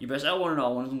go, you press L1 and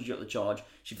R1 as long as you got the charge.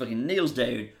 She fucking kneels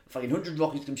down, fucking 100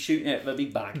 rockets come shooting out of her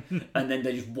big bag, and then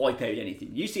they just wipe out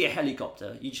anything. You see a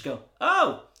helicopter, you just go,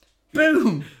 oh,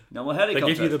 boom! No more helicopter.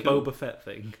 They give you the Boba Fett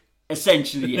thing.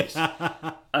 Essentially, yes.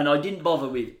 And I didn't bother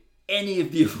with any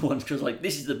of the other ones because, like,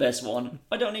 this is the best one.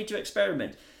 I don't need to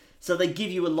experiment. So they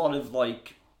give you a lot of,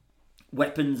 like,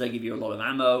 weapons, they give you a lot of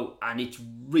ammo, and it's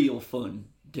real fun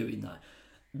doing that.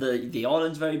 The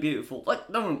island's very beautiful. Like,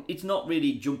 no, it's not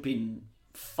really jumping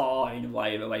far in a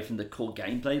way away from the core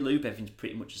gameplay loop. Everything's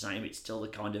pretty much the same. It's still the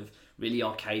kind of really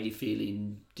arcadey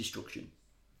feeling destruction.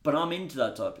 But I'm into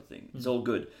that type of thing. It's all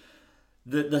good.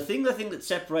 The thing I think that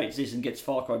separates this and gets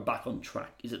Far Cry back on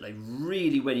track is that they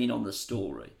really went in on the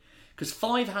story. Because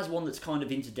 5 has one that's kind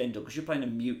of incidental because you're playing a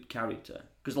mute character.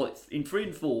 Because like in 3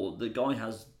 and 4, the guy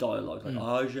has dialogue like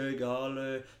Ajay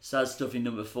Gale says stuff in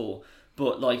number 4.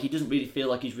 But like he doesn't really feel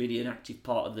like he's really an active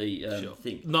part of the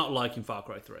thing. Not like in Far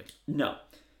Cry 3. No,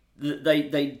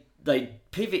 they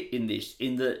pivot in this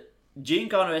in that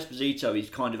Giancarlo Esposito is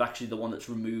kind of actually the one that's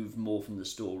removed more from the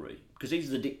story because he's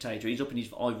the dictator. He's up in his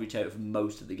ivory tower for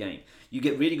most of the game. You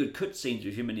get really good cutscenes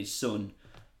with him and his son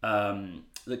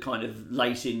that kind of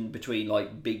lace in between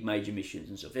like big major missions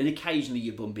and stuff. And occasionally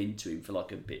you bump into him for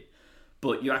like a bit,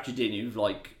 but you're actually dealing with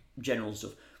like general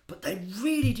stuff. But they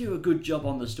really do a good job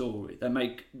on the story. They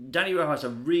make Dani Rojas a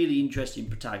really interesting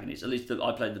protagonist. At least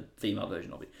I played the female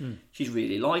version of it. She's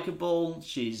really likable.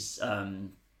 She's,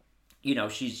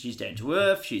 she's down to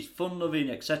earth. She's fun-loving,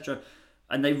 etc.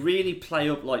 And they really play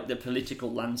up like the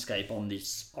political landscape on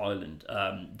this island.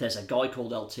 There's a guy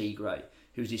called El Tigre,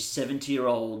 who's this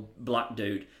 70-year-old black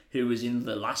dude who was in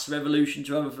the last revolution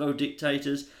to overthrow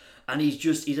dictators. And he's a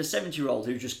 70-year-old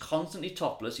who's just constantly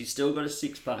topless. He's still got a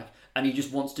six-pack. And he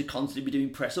just wants to constantly be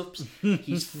doing press-ups.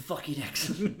 He's fucking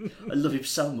excellent. I love him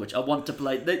so much. I want to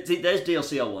play... There's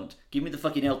DLC I want. Give me the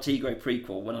fucking El Tigre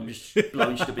prequel when I'm just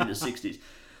blowing shit up in the 60s.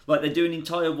 Like, they do an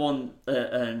entire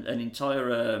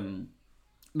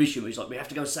mission where he's like, we have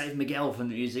to go save Miguel from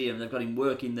the museum. They've got him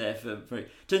working there for...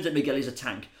 Turns out Miguel is a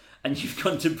tank. And you've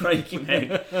got to break him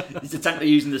out. It's a tank they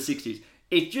used in the 60s.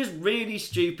 It's just really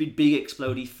stupid, big,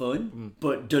 explodey fun,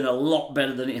 but done a lot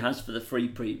better than it has for the 3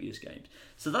 previous games.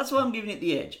 So that's why I'm giving it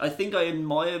the edge. I think I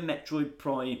admire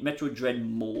Metroid Dread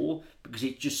more because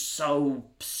it's just so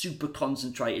super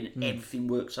concentrated and everything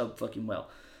works so fucking well.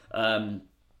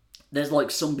 There's like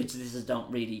some bits of this that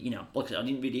don't really, like I said, I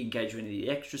didn't really engage with any of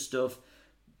the extra stuff.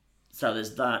 So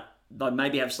there's that. I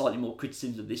maybe have slightly more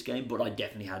criticisms of this game, but I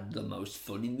definitely had the most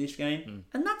fun in this game.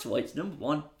 And that's why it's number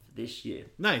 1 for this year.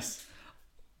 Nice.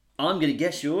 I'm going to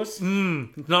guess yours.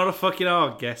 It's not a fucking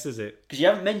hard guess, is it? Because you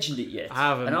haven't mentioned it yet. I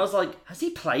haven't. And I was like, has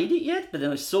he played it yet? But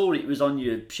then I saw it was on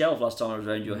your shelf last time I was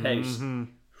around your house.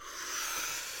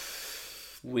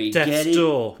 We Death's get it.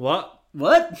 Door. What?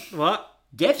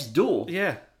 Death's Door?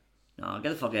 Yeah. No, get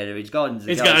the fuck out of here. It's Guardians of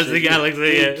the It's Galaxy. Guardians of the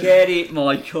Galaxy, yeah. Get it,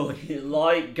 Michael. You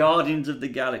like Guardians of the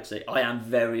Galaxy. I am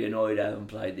very annoyed I haven't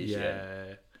played this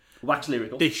yet. Wax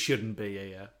lyrical. This shouldn't be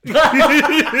a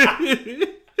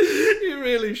You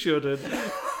really shouldn't.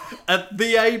 At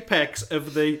the apex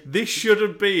of this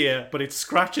shouldn't be here, but it's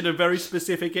scratching a very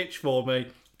specific itch for me.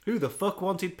 Who the fuck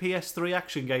wanted PS3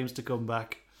 action games to come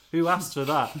back? Who asked for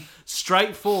that?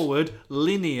 Straightforward,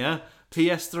 linear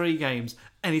PS3 games,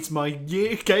 and it's my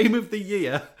game of the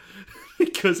year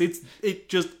because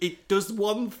it does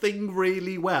one thing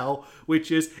really well,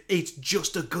 which is it's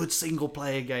just a good single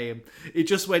player game. It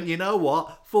just went, you know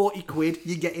what? 40 quid,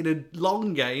 you're getting a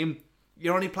long game.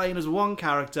 You're only playing as one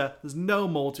character. There's no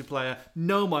multiplayer,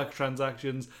 no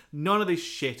microtransactions, none of this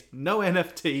shit, no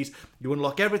NFTs. You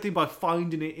unlock everything by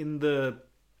finding it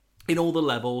in all the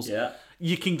levels. Yeah.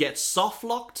 You can get soft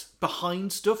locked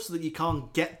behind stuff so that you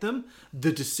can't get them.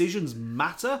 The decisions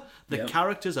matter. The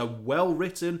characters are well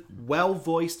written, well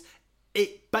voiced.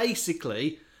 It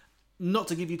basically, not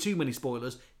to give you too many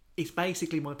spoilers, it's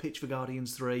basically my pitch for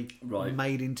Guardians 3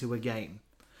 made into a game.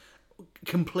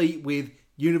 Complete with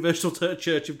Universal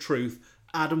Church of Truth,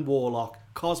 Adam Warlock,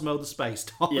 Cosmo the Space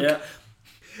Dog. Yeah.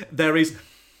 There is...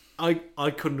 I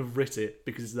couldn't have written it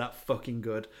because it's that fucking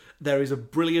good. There is a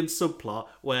brilliant subplot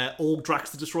where all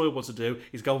Drax the Destroyer wants to do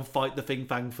is go and fight the Fing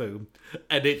Fang Foom.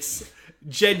 And it's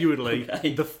genuinely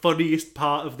the funniest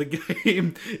part of the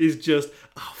game is just,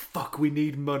 oh fuck, we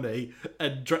need money.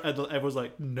 And everyone's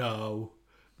like, no.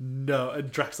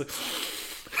 And Drax like,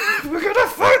 we're gonna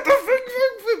fight the Fing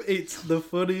Fang Foom. It's the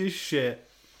funniest shit.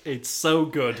 It's so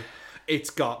good.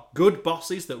 It's got good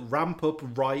bosses that ramp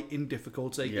up right in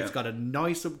difficulty. Yeah. It's got a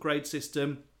nice upgrade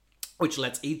system, which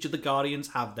lets each of the Guardians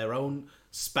have their own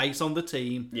space on the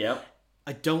team. Yeah.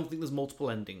 I don't think there's multiple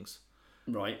endings.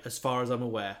 Right. As far as I'm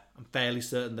aware. I'm fairly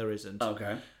certain there isn't.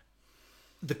 Okay.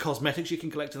 The cosmetics you can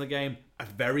collect in the game are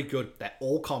very good. They're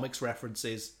all comics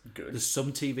references. Good. There's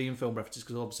some TV and film references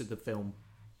because obviously the film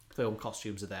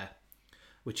costumes are there,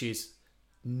 which is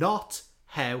not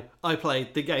how I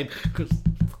played the game.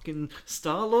 Fucking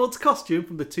Star-Lord's costume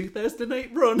from the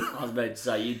 2008 run. I was about to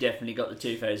say, you definitely got the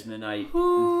 2008.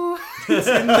 Ooh, it's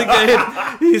in the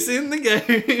game. It's in the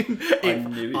game. I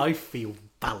knew it. I feel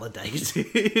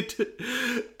validated.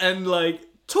 And like,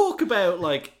 talk about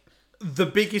like the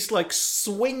biggest like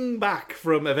swing back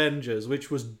from Avengers, which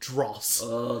was Dross.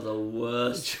 Oh, the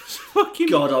worst. Just fucking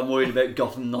God, I'm worried about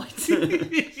Gotham Knights.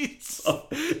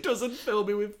 it doesn't fill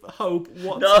me with hope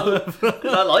No, whatsoever.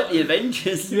 I like the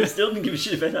Avengers. I still don't give a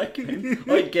shit about that game.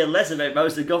 I'd care less about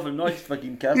most of Gotham Knights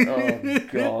fucking cast. Oh,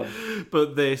 God.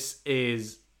 But this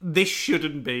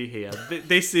shouldn't be here.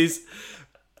 This is...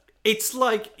 It's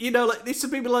like, you know, like this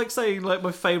would be like saying like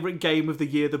my favourite game of the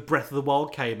year, the Breath of the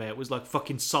Wild came out, was like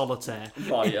fucking Solitaire.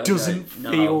 Right, it doesn't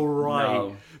feel right.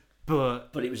 No.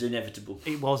 But it was inevitable.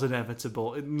 It was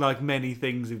inevitable. Like many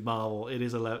things in Marvel, it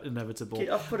is inevitable.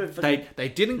 They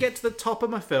didn't get to the top of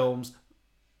my films.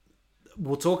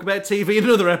 We'll talk about TV in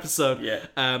another episode. Yeah.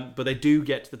 But they do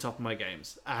get to the top of my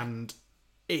games. And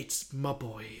it's my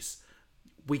boys.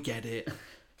 We get it.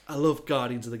 I love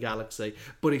Guardians of the Galaxy,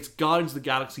 but it's Guardians of the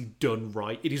Galaxy done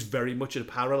right. It is very much a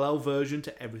parallel version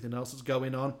to everything else that's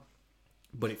going on,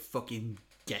 but it fucking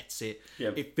gets it.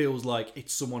 Yep. It feels like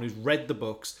it's someone who's read the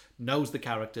books, knows the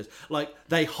characters. Like,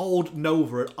 they hold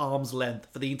Nova at arm's length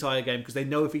for the entire game because they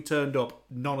know if he turned up,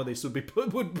 none of this would be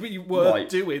worth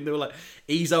doing. They were like,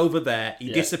 he's over there,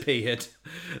 he disappeared.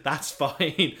 That's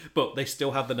fine. But they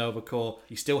still have the Nova Core,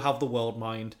 you still have the World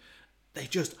Mind. They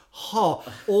just,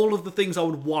 all of the things I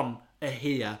would want are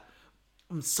here.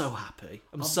 I'm so happy.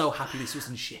 I'm so happy this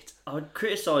wasn't shit. I would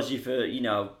criticise you for,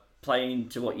 playing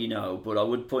to what you know, but I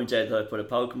would point out that I put a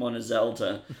Pokemon, a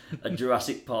Zelda, a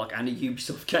Jurassic Park, and a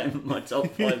Ubisoft game in my top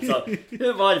 5. So who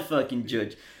am I to fucking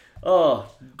judge?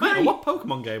 Oh, great. Wait, what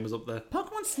Pokemon game was up there?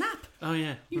 Pokemon Snap. Oh,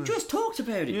 yeah. You just talked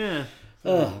about it. Yeah.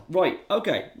 Right,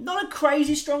 okay. Not a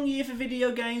crazy strong year for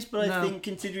video games, but I think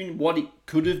considering what it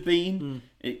could have been,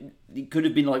 it could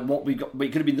have been like what we got. It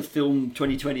could have been the film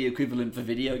 2020 equivalent for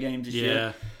video games this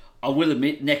year. I will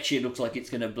admit, next year looks like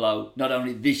it's going to blow not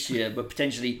only this year but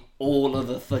potentially all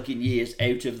other fucking years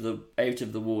out of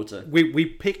the water. We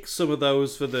picked some of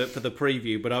those for the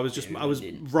preview, but I was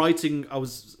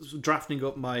drafting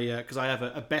up my because I have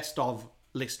a best of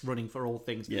list running for all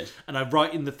things. Yes. And I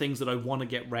write in the things that I want to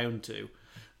get round to.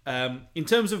 In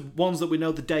terms of ones that we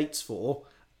know the dates for,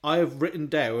 I have written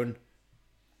down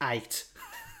 8.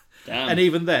 Damn. And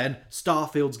even then,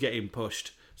 Starfield's getting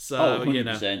pushed. So,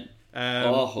 100%.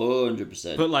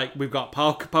 100%. But like, we've got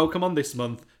Pokemon this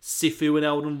month, Sifu and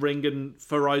Elden Ring and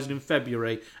Horizon in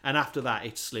February, and after that,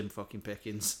 it's slim fucking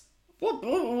pickings.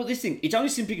 What this thing? It's only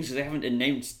slim pickings because they haven't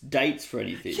announced dates for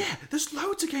anything. Yeah, there's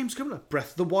loads of games coming up. Breath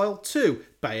of the Wild 2,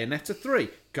 Bayonetta 3,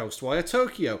 Ghostwire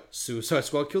Tokyo, Suicide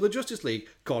Squad Kill the Justice League,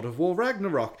 God of War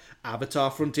Ragnarok,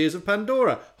 Avatar Frontiers of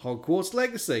Pandora, Hogwarts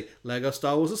Legacy, Lego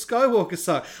Star Wars: The Skywalker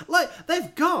Saga. Like,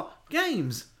 they've got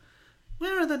games.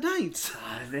 Where are the dates?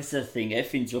 That's the thing.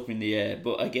 Everything's up in the air.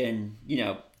 But again,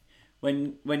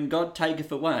 when God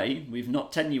taketh away, we've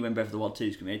not telling you when Breath of the Wild 2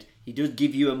 is coming out, he does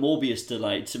give you a Morbius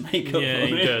delay to make up for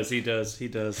it. He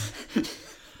does.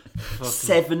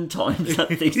 7 times that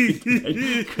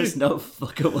thing because no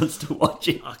fucker wants to watch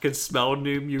it. I can smell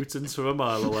New Mutants from a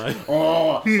mile away.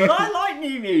 But I like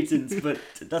New Mutants, but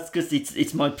that's because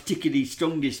it's my particularly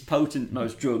strongest, potent,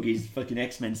 most drug is fucking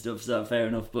X-Men stuff, so fair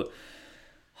enough, but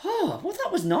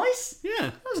that was nice.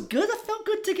 Yeah. That was good. I felt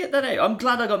good to get that out. I'm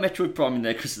glad I got Metroid Prime in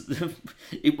there because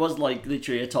it was like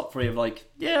literally a top 3 of like,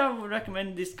 I would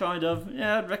recommend this kind of.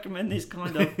 Yeah, I'd recommend this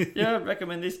kind of. Yeah, I'd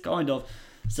recommend this kind of.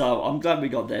 So I'm glad we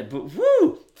got there. But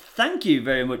thank you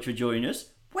very much for joining us.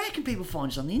 Where can people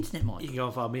find us on the internet, Mike? You can go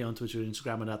and find me on Twitter and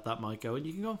Instagram and @thatmikeO, and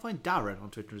you can go and find Darren on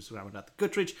Twitter and Instagram and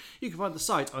 @theGuttridge. You can find the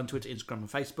site on Twitter, Instagram and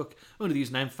Facebook under the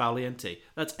username FoulENT.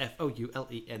 That's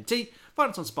FOULENT. Find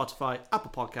us on Spotify,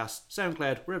 Apple Podcasts,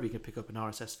 SoundCloud, wherever you can pick up an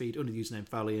RSS feed under the username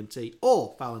FoulENT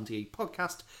or FoulENT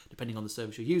Podcast, depending on the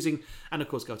service you're using. And of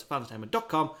course, go to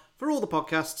FoulEntertainment.com for all the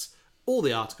podcasts, all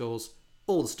the articles,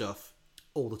 all the stuff,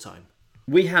 all the time.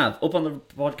 We have up on the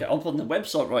podcast, up on the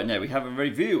website right now, we have a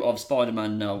review of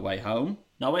Spider-Man No Way Home.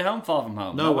 No Way Home, Far From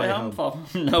Home. No Way Home. Far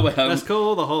From No Way Home. Let's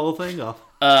call the whole thing off.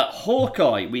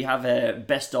 Hawkeye. We have a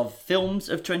best of films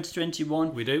of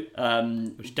 2021. We do.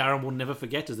 Which Darren will never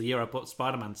forget as the year I put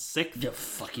Spider-Man 6th. You're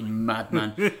fucking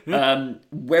madman.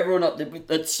 Whether or not,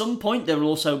 at some point, there will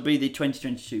also be the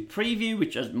 2022 preview,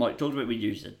 which, as Mike talked about, we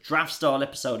use a draft style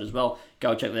episode as well.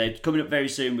 Go check that out. Coming up very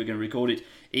soon, we're going to record it,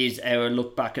 is our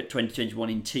look back at 2021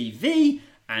 in TV.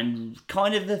 And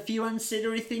kind of a few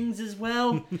ancillary things as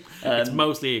well. It's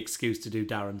mostly an excuse to do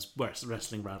Darren's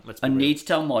wrestling rant. I need to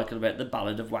tell Michael about the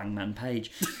Ballad of Wangman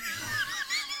Page.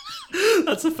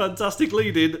 That's a fantastic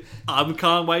lead-in. I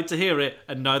can't wait to hear it,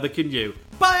 and neither can you.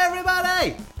 Bye,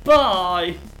 everybody!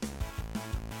 Bye!